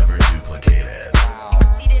 never duplicated.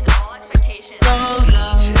 Exceeded all expectations.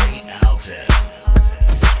 DJ Alton.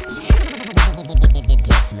 It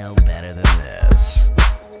gets no better than this.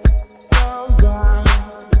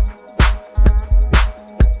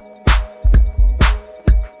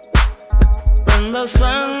 When the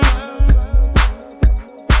sun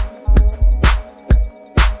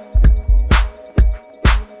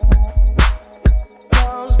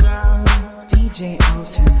goes down, DJ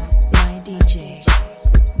Alton, my DJ,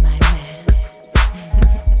 my man.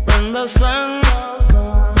 when the sun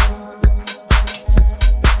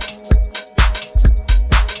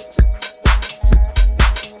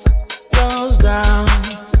goes down,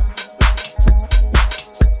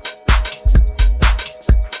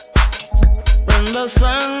 when the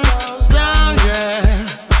sun goes down, yeah.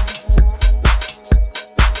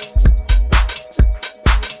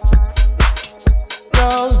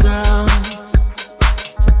 Goes down.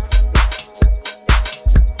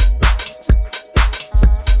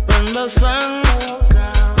 When the sun goes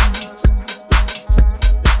down,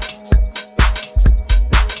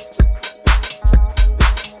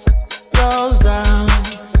 goes down.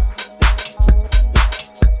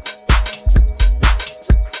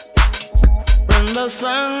 When the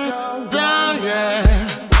sun goes down, yeah.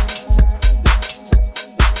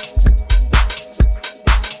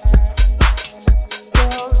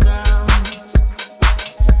 Goes down.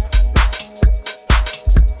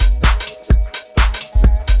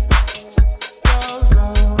 Goes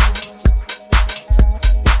down.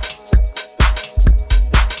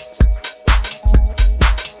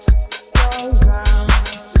 Goes down.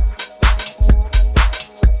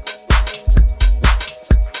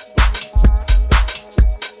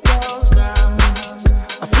 Goes down.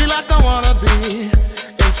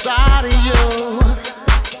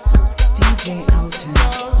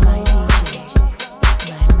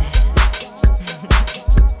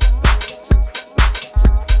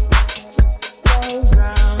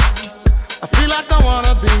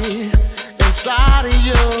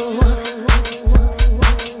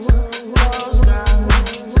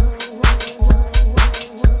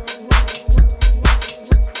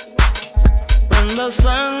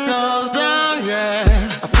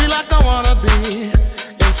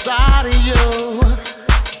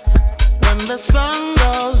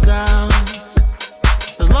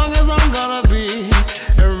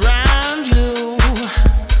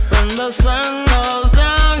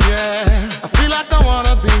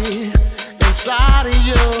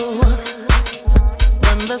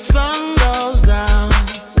 sun goes down,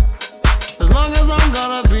 as long as I'm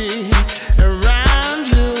gonna be around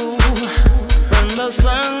you. When the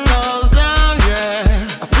sun goes down,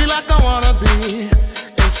 yeah, I feel like I wanna be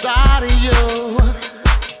inside of you.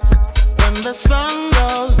 When the sun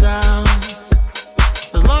goes down,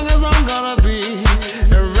 as long as I'm gonna be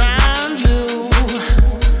around you.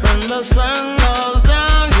 When the sun goes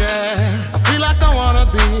down, yeah, I feel like I wanna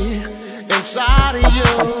be inside of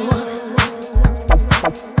you.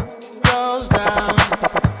 Goes down.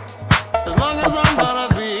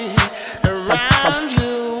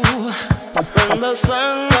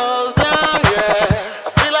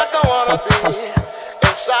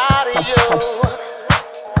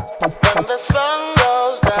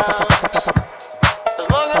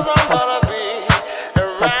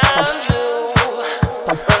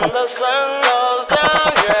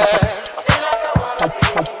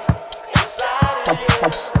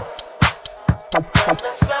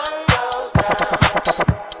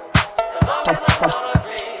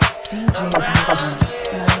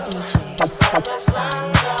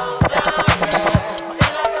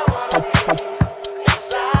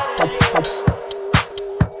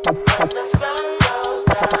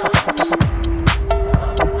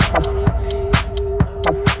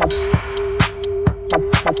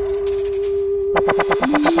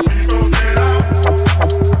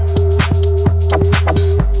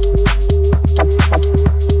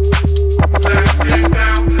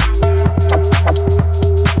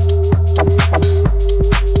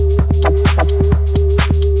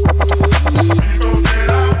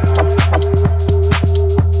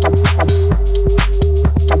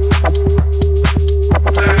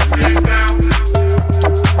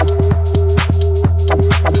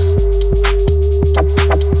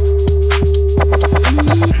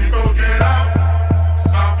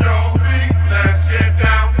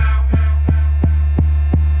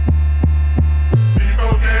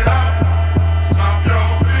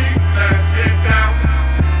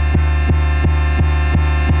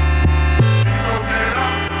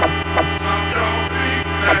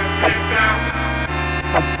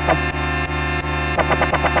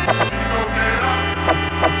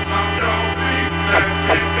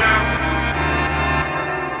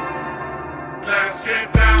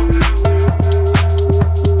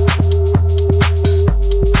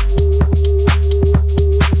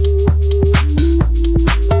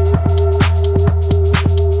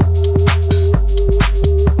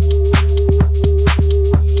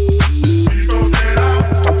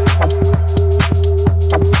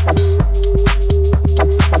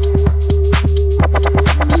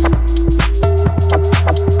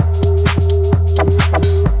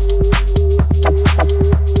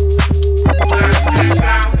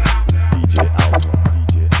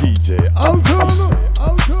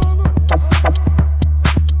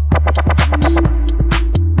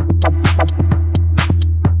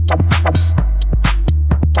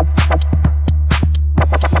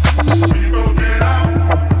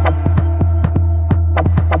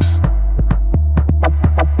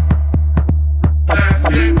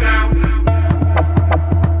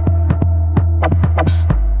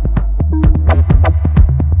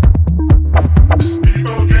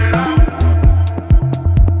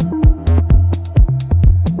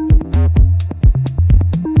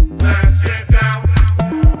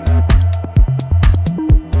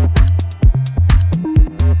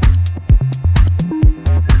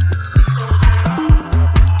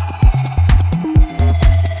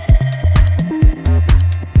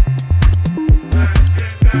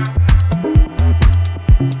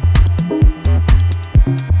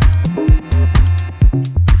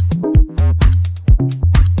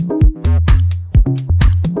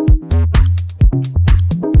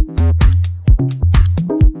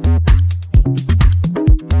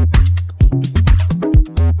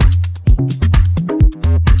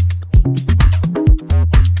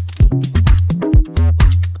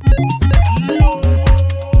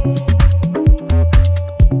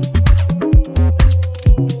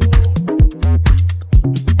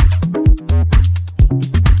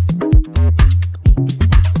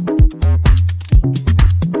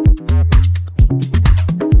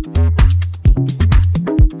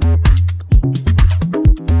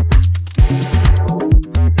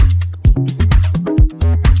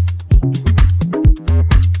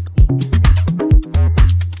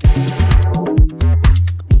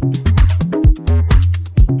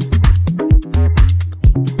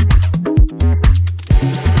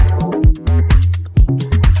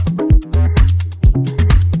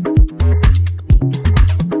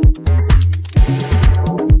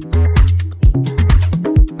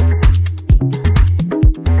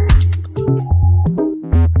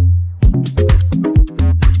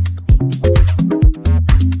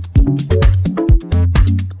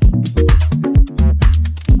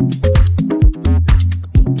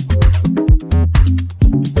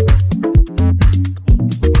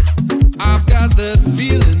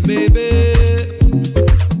 feeling, baby.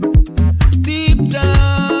 Deep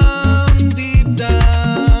down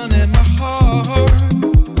in my heart,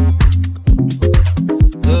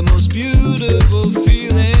 the most beautiful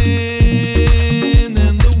feeling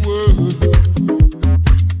in the world,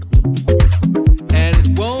 and it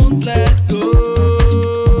won't let go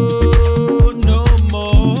no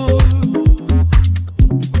more.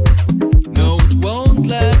 No, it won't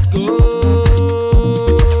let go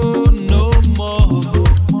no more.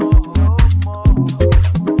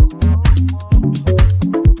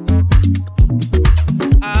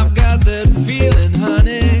 I've got that feeling,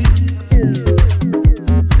 honey,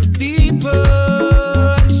 deeper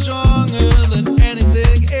and stronger than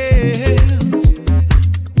anything else.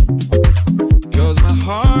 'Cause my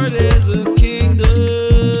heart is a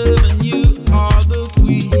kingdom and you are the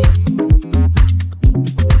queen,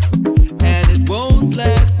 and it won't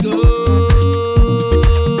let go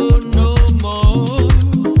no more.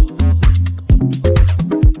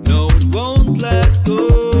 No, it won't let go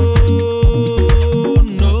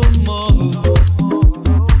no more.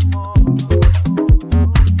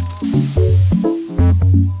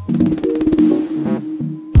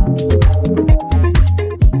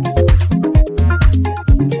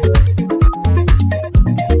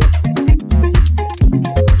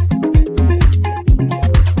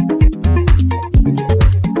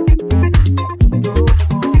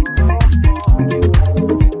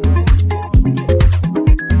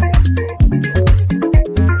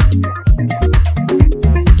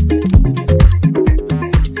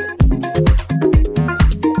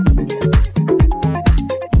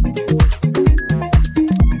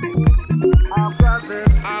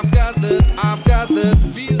 I've got that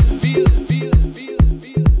feeling, feeling, feeling,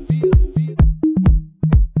 feeling, feeling, feeling.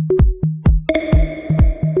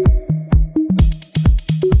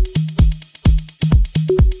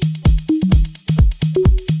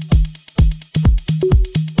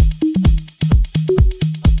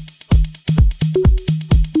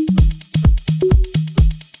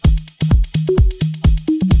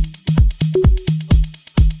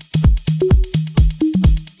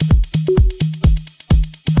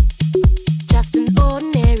 Just an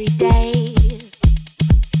ordinary day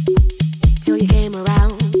till you came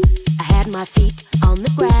around. I had my feet on the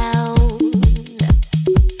ground.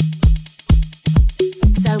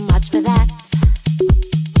 So much for that.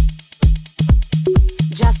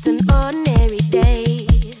 Just an ordinary day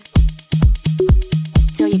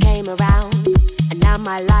till you came around, and now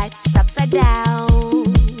my life's upside down.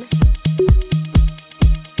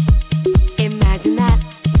 Imagine that.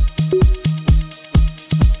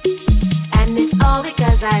 And it's all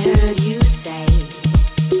because I heard you say.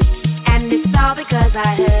 And it's all because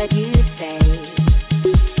I heard you say.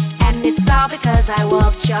 And it's all because I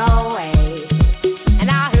walked your way. And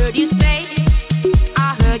I heard you say,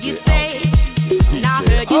 I heard you say, and I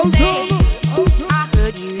heard you say, I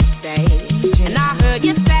heard you say, and I heard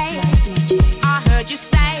you say, I heard you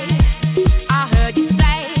say, I heard you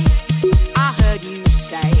say, I heard you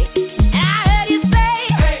say, and I heard you say,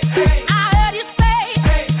 I heard you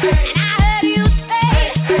say,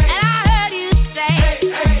 and I heard you say,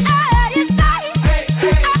 and I heard you say, I heard you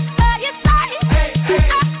say, I heard you say, I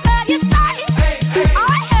heard you say, I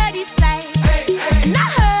heard you say, and I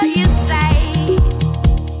heard you say.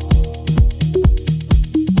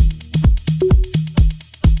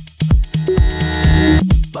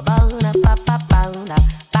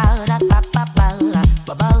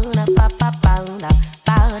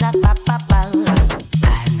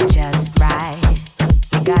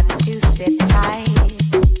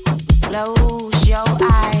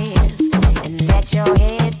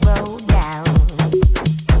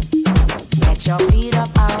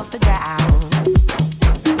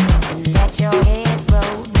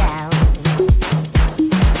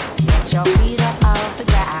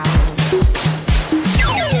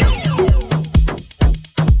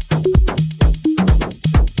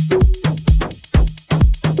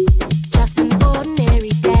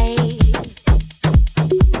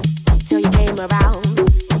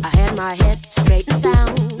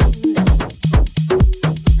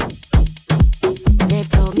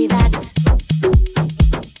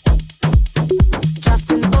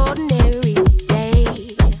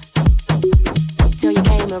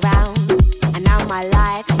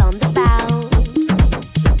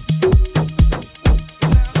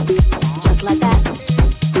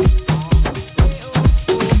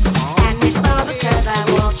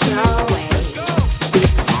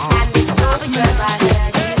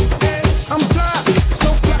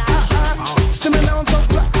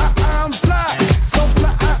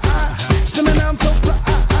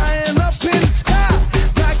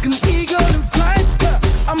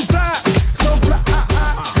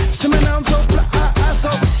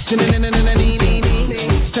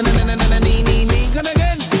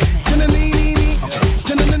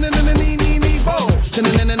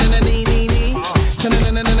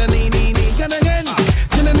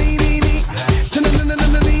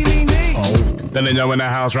 Telling you in the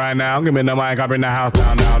house right now. Give me the mic, I bring the house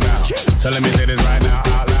down, down, down. So let me say this right now,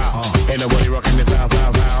 out loud. Ain't nobody rocking this sound,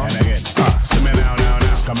 sound, sound. And again, simmer down, down,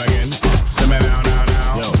 down. Come again, simmer down, down,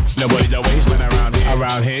 down. Yo, nobody the waste man around here.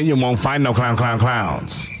 Around here, you won't find no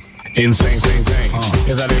clowns. Insane, sing, sing.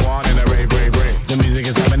 Is that they want in a rave, rave, rave. The music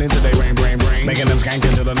is happening today, brain, brain, brain. Making them skank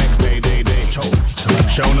until the next day, day, day.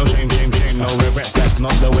 Show no shame, shame, shame. No regrets, that's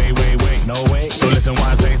not the way, way, way. No way. So listen what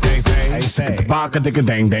I say, say, say. I say. Bark a dick a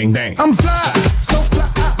dang, dang, dang. I'm fly, so fly.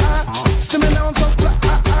 Simmer down, so fly.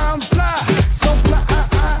 I'm fly, so fly.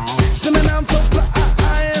 Simmer down, so fly.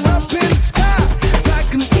 And up in the sky,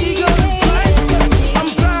 like an eagle in flight. I'm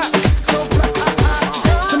fly, so fly.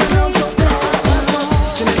 Simmer down, so fly.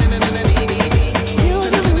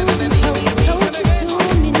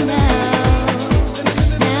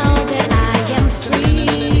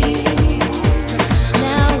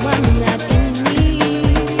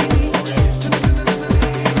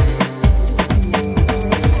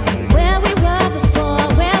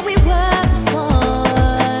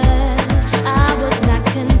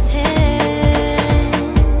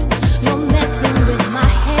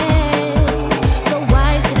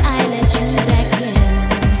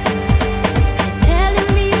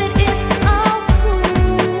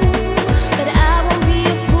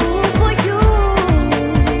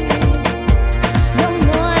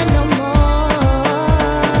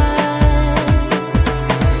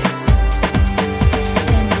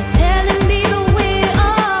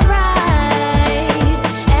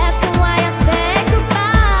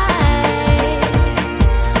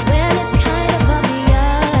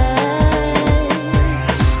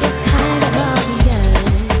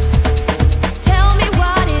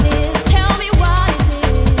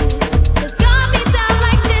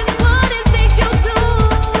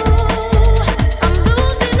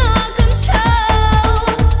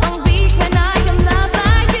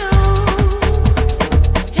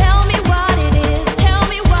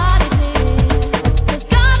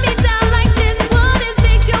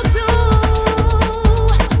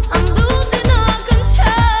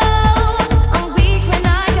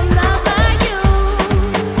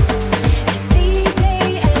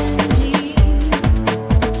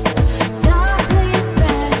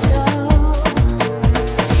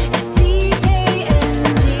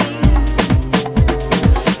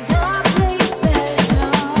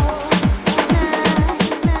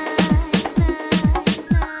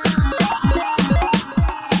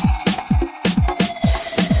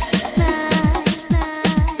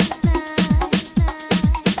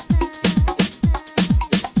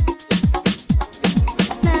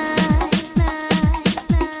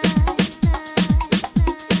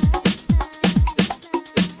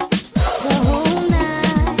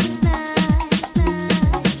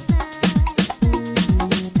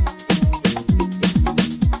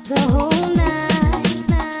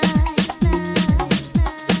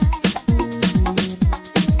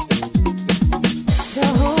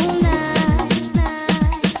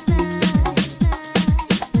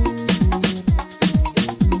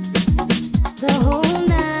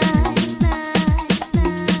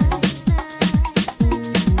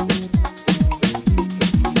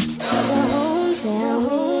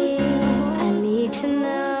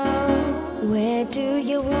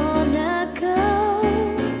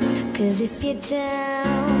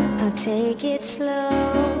 Take it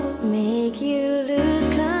slow, make you lose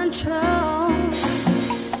control.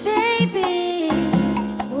 Baby,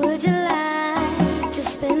 would you like to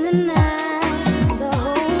spend the night, the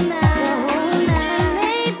whole night,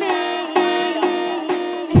 baby?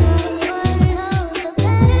 No one knows the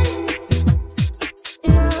pain.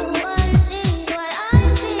 No one sees what I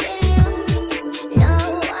see in you. No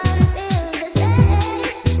one feels the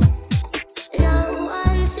same. No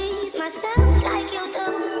one sees myself like you do.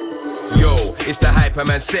 It's the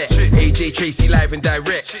Hyperman set. AJ Tracy live and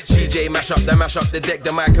direct. DJ mash up the deck.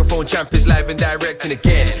 The microphone champ is live and direct. And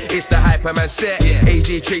again, it's the Hyperman set.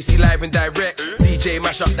 AJ Tracy live and direct. DJ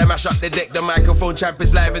mash up the deck. The microphone champ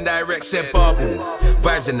is live and direct. Said Barbie,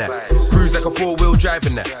 vibes in that. Cruise like a 4-wheel drive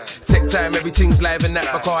in that. Tech time, everything's live in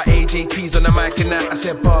that. My car AJT's on the mic and that. I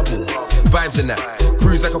said Barbie, vibes in that.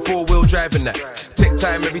 Cruise like a 4-wheel drive in that. Tech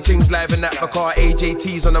time, everything's live in that. My car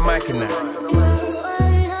AJT's on the mic and that.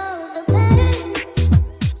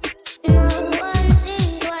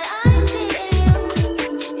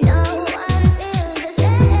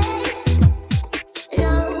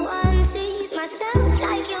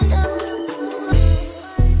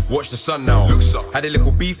 Watch the sun now. Had a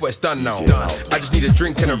little beef, but it's done now. I just need a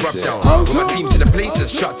drink and a rub down. When my team's in the place,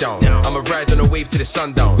 it's shut down. I'ma ride on a wave to the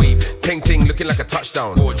sundown. Peng ting looking like a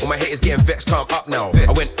touchdown. All my haters getting vexed, calm up now.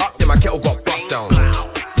 I went up, then my kettle got bust down.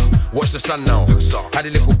 watch the sun now. Had a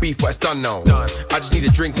little beef, but it's done now. I just need a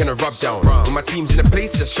drink and a rub down. When my team's in a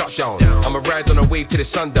place, it's a shutdown. I'ma ride on a wave to the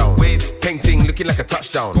sundown. Painting looking like a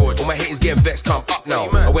touchdown. All my haters getting vexed, come up now.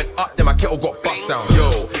 I went up, then my kettle got bust down. Yo,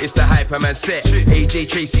 it's the Hyperman set. AJ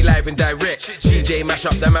Tracy live and direct. DJ mash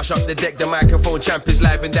up the deck. The microphone champ is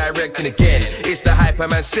live and direct. And again, it's the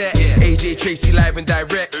Hyperman set. AJ Tracy live and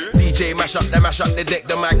direct. DJ mash up the deck.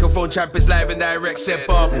 The microphone champ is live and direct. Said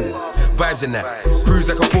Bubble, vibes in that. Cruise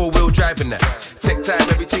like a 4-wheel drive in that. Tech time,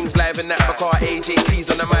 everything's live in that. My car AJT's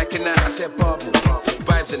on the mic and that. I said Bubble,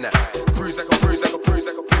 vibes in that. Cruise like a cruise like a cruise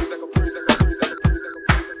like a cruise like a cruise like a cruise like a cruise like a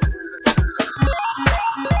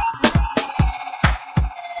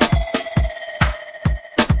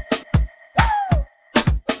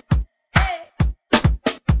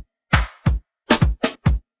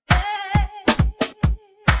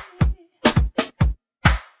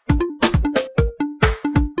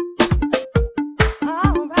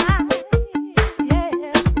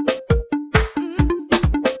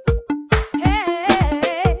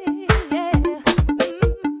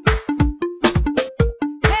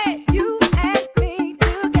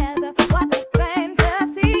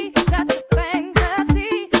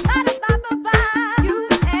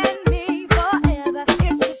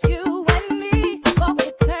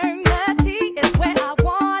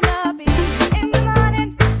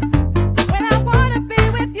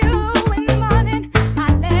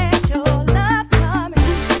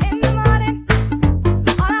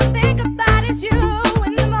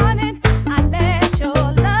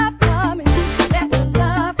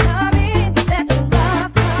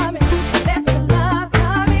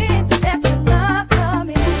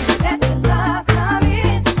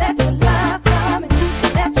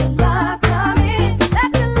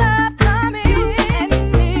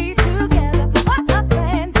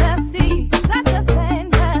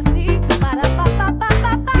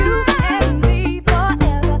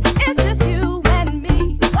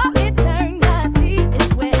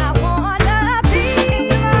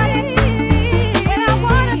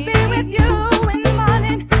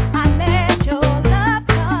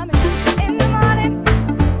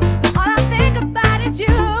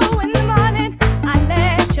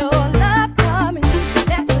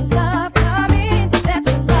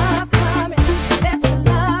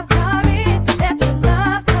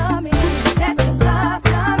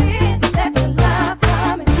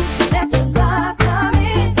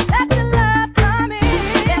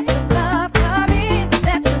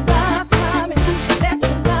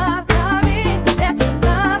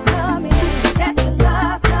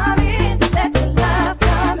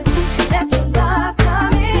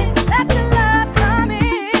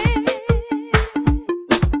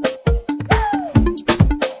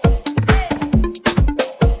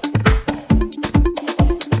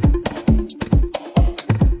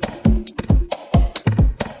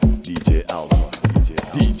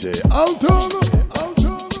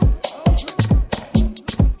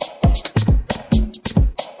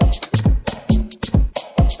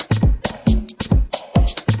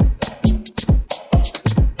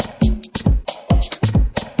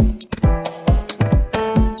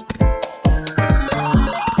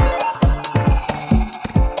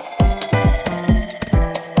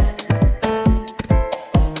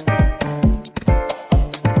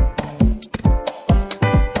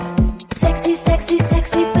Sexy, sexy,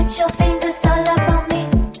 sexy, put your fingers all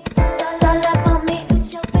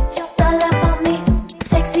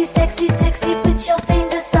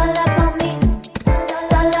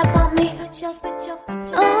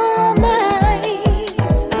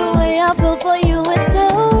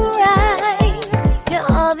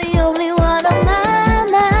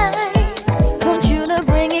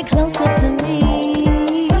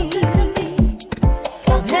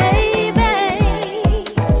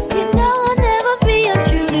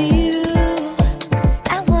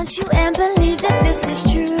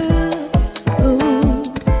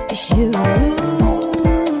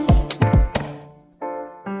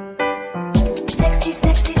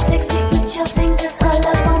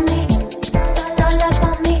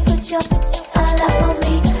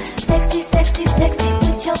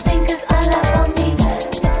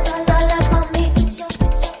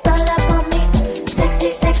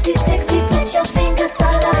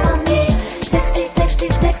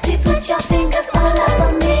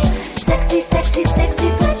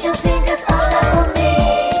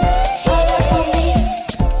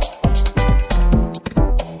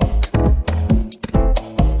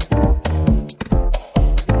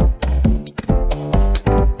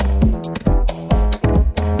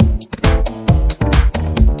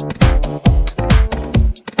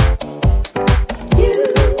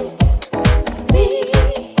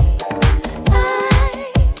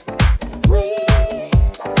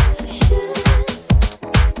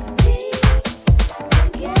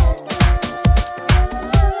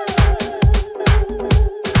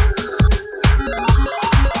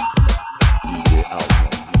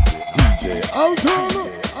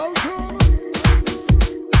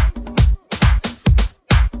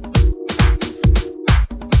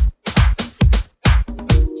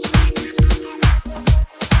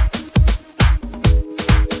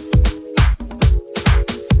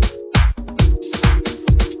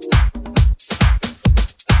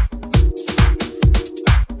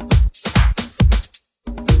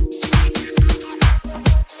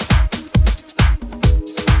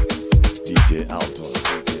Alton.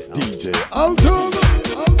 DJ Alton.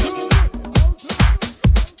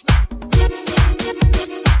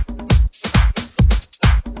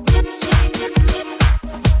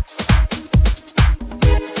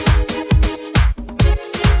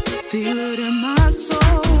 Feel it in my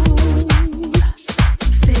soul.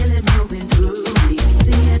 Feel it moving through me.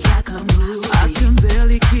 See it like a movie. I can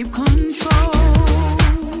barely keep control.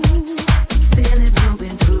 Feel it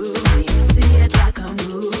moving through me. See it like a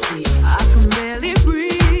movie. I can barely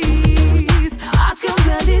breathe. I can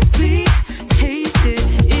barely speak. Taste it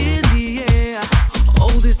in the air.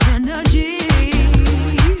 Oh, this energy.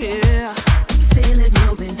 Yeah. Feel it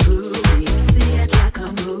moving through me. See it like a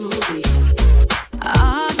movie. I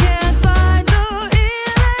can't fight the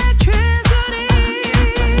electricity.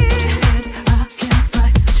 I can't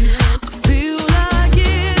fight it. I feel like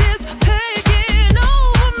it is taking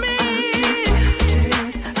over me.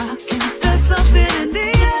 I can't feel something in the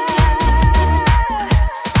air.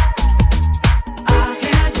 I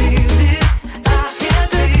can't feel it. I can't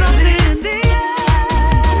feel something in the air.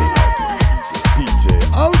 DJ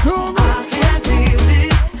Alton. I can't feel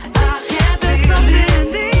it. I can't feel something in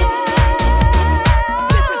the air.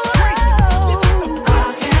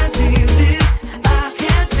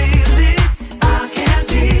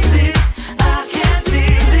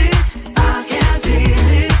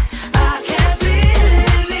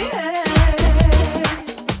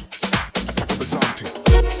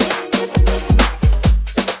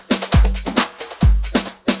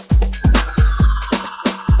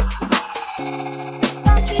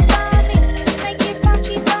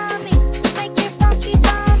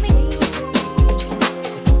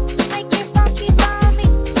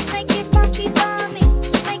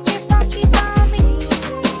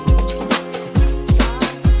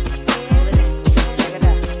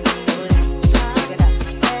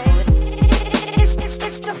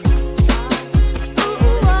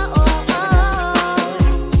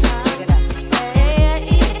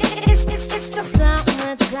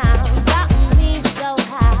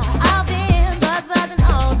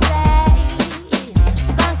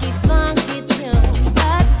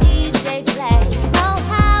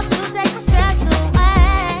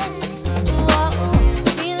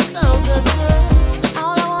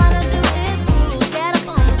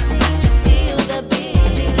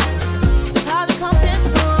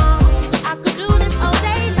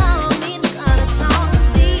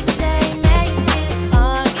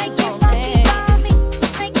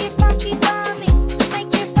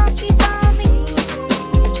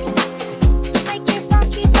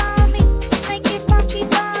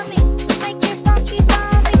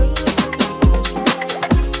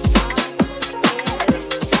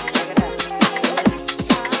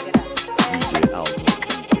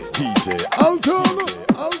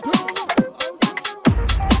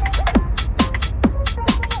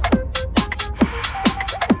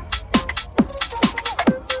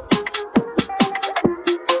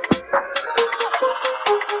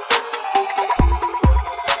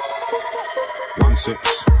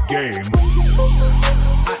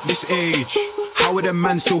 At this age, how are them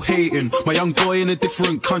man still hating? My young boy in a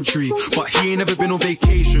different country, but he ain't never been on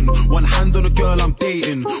vacation. One hand on a girl I'm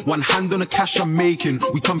dating, one hand on the cash I'm making.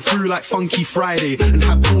 We come through like Funky Friday and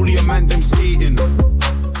have all your man them skating.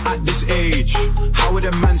 At this age, how are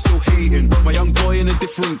them man still hating? My young boy in a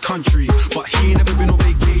different country, but he ain't never been on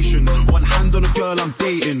vacation. One hand on a girl I'm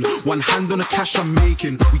dating, one hand on the cash I'm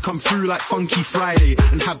making. We come through like Funky Friday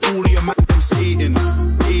and have all your man them skating.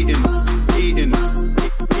 Hating, hating,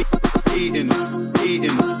 hating,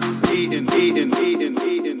 hating, hating, hating, hating,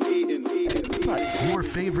 hating, hating. Your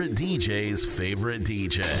favorite DJ's favorite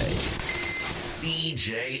DJ.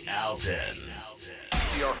 DJ Alton.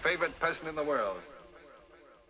 Your favorite person in the world.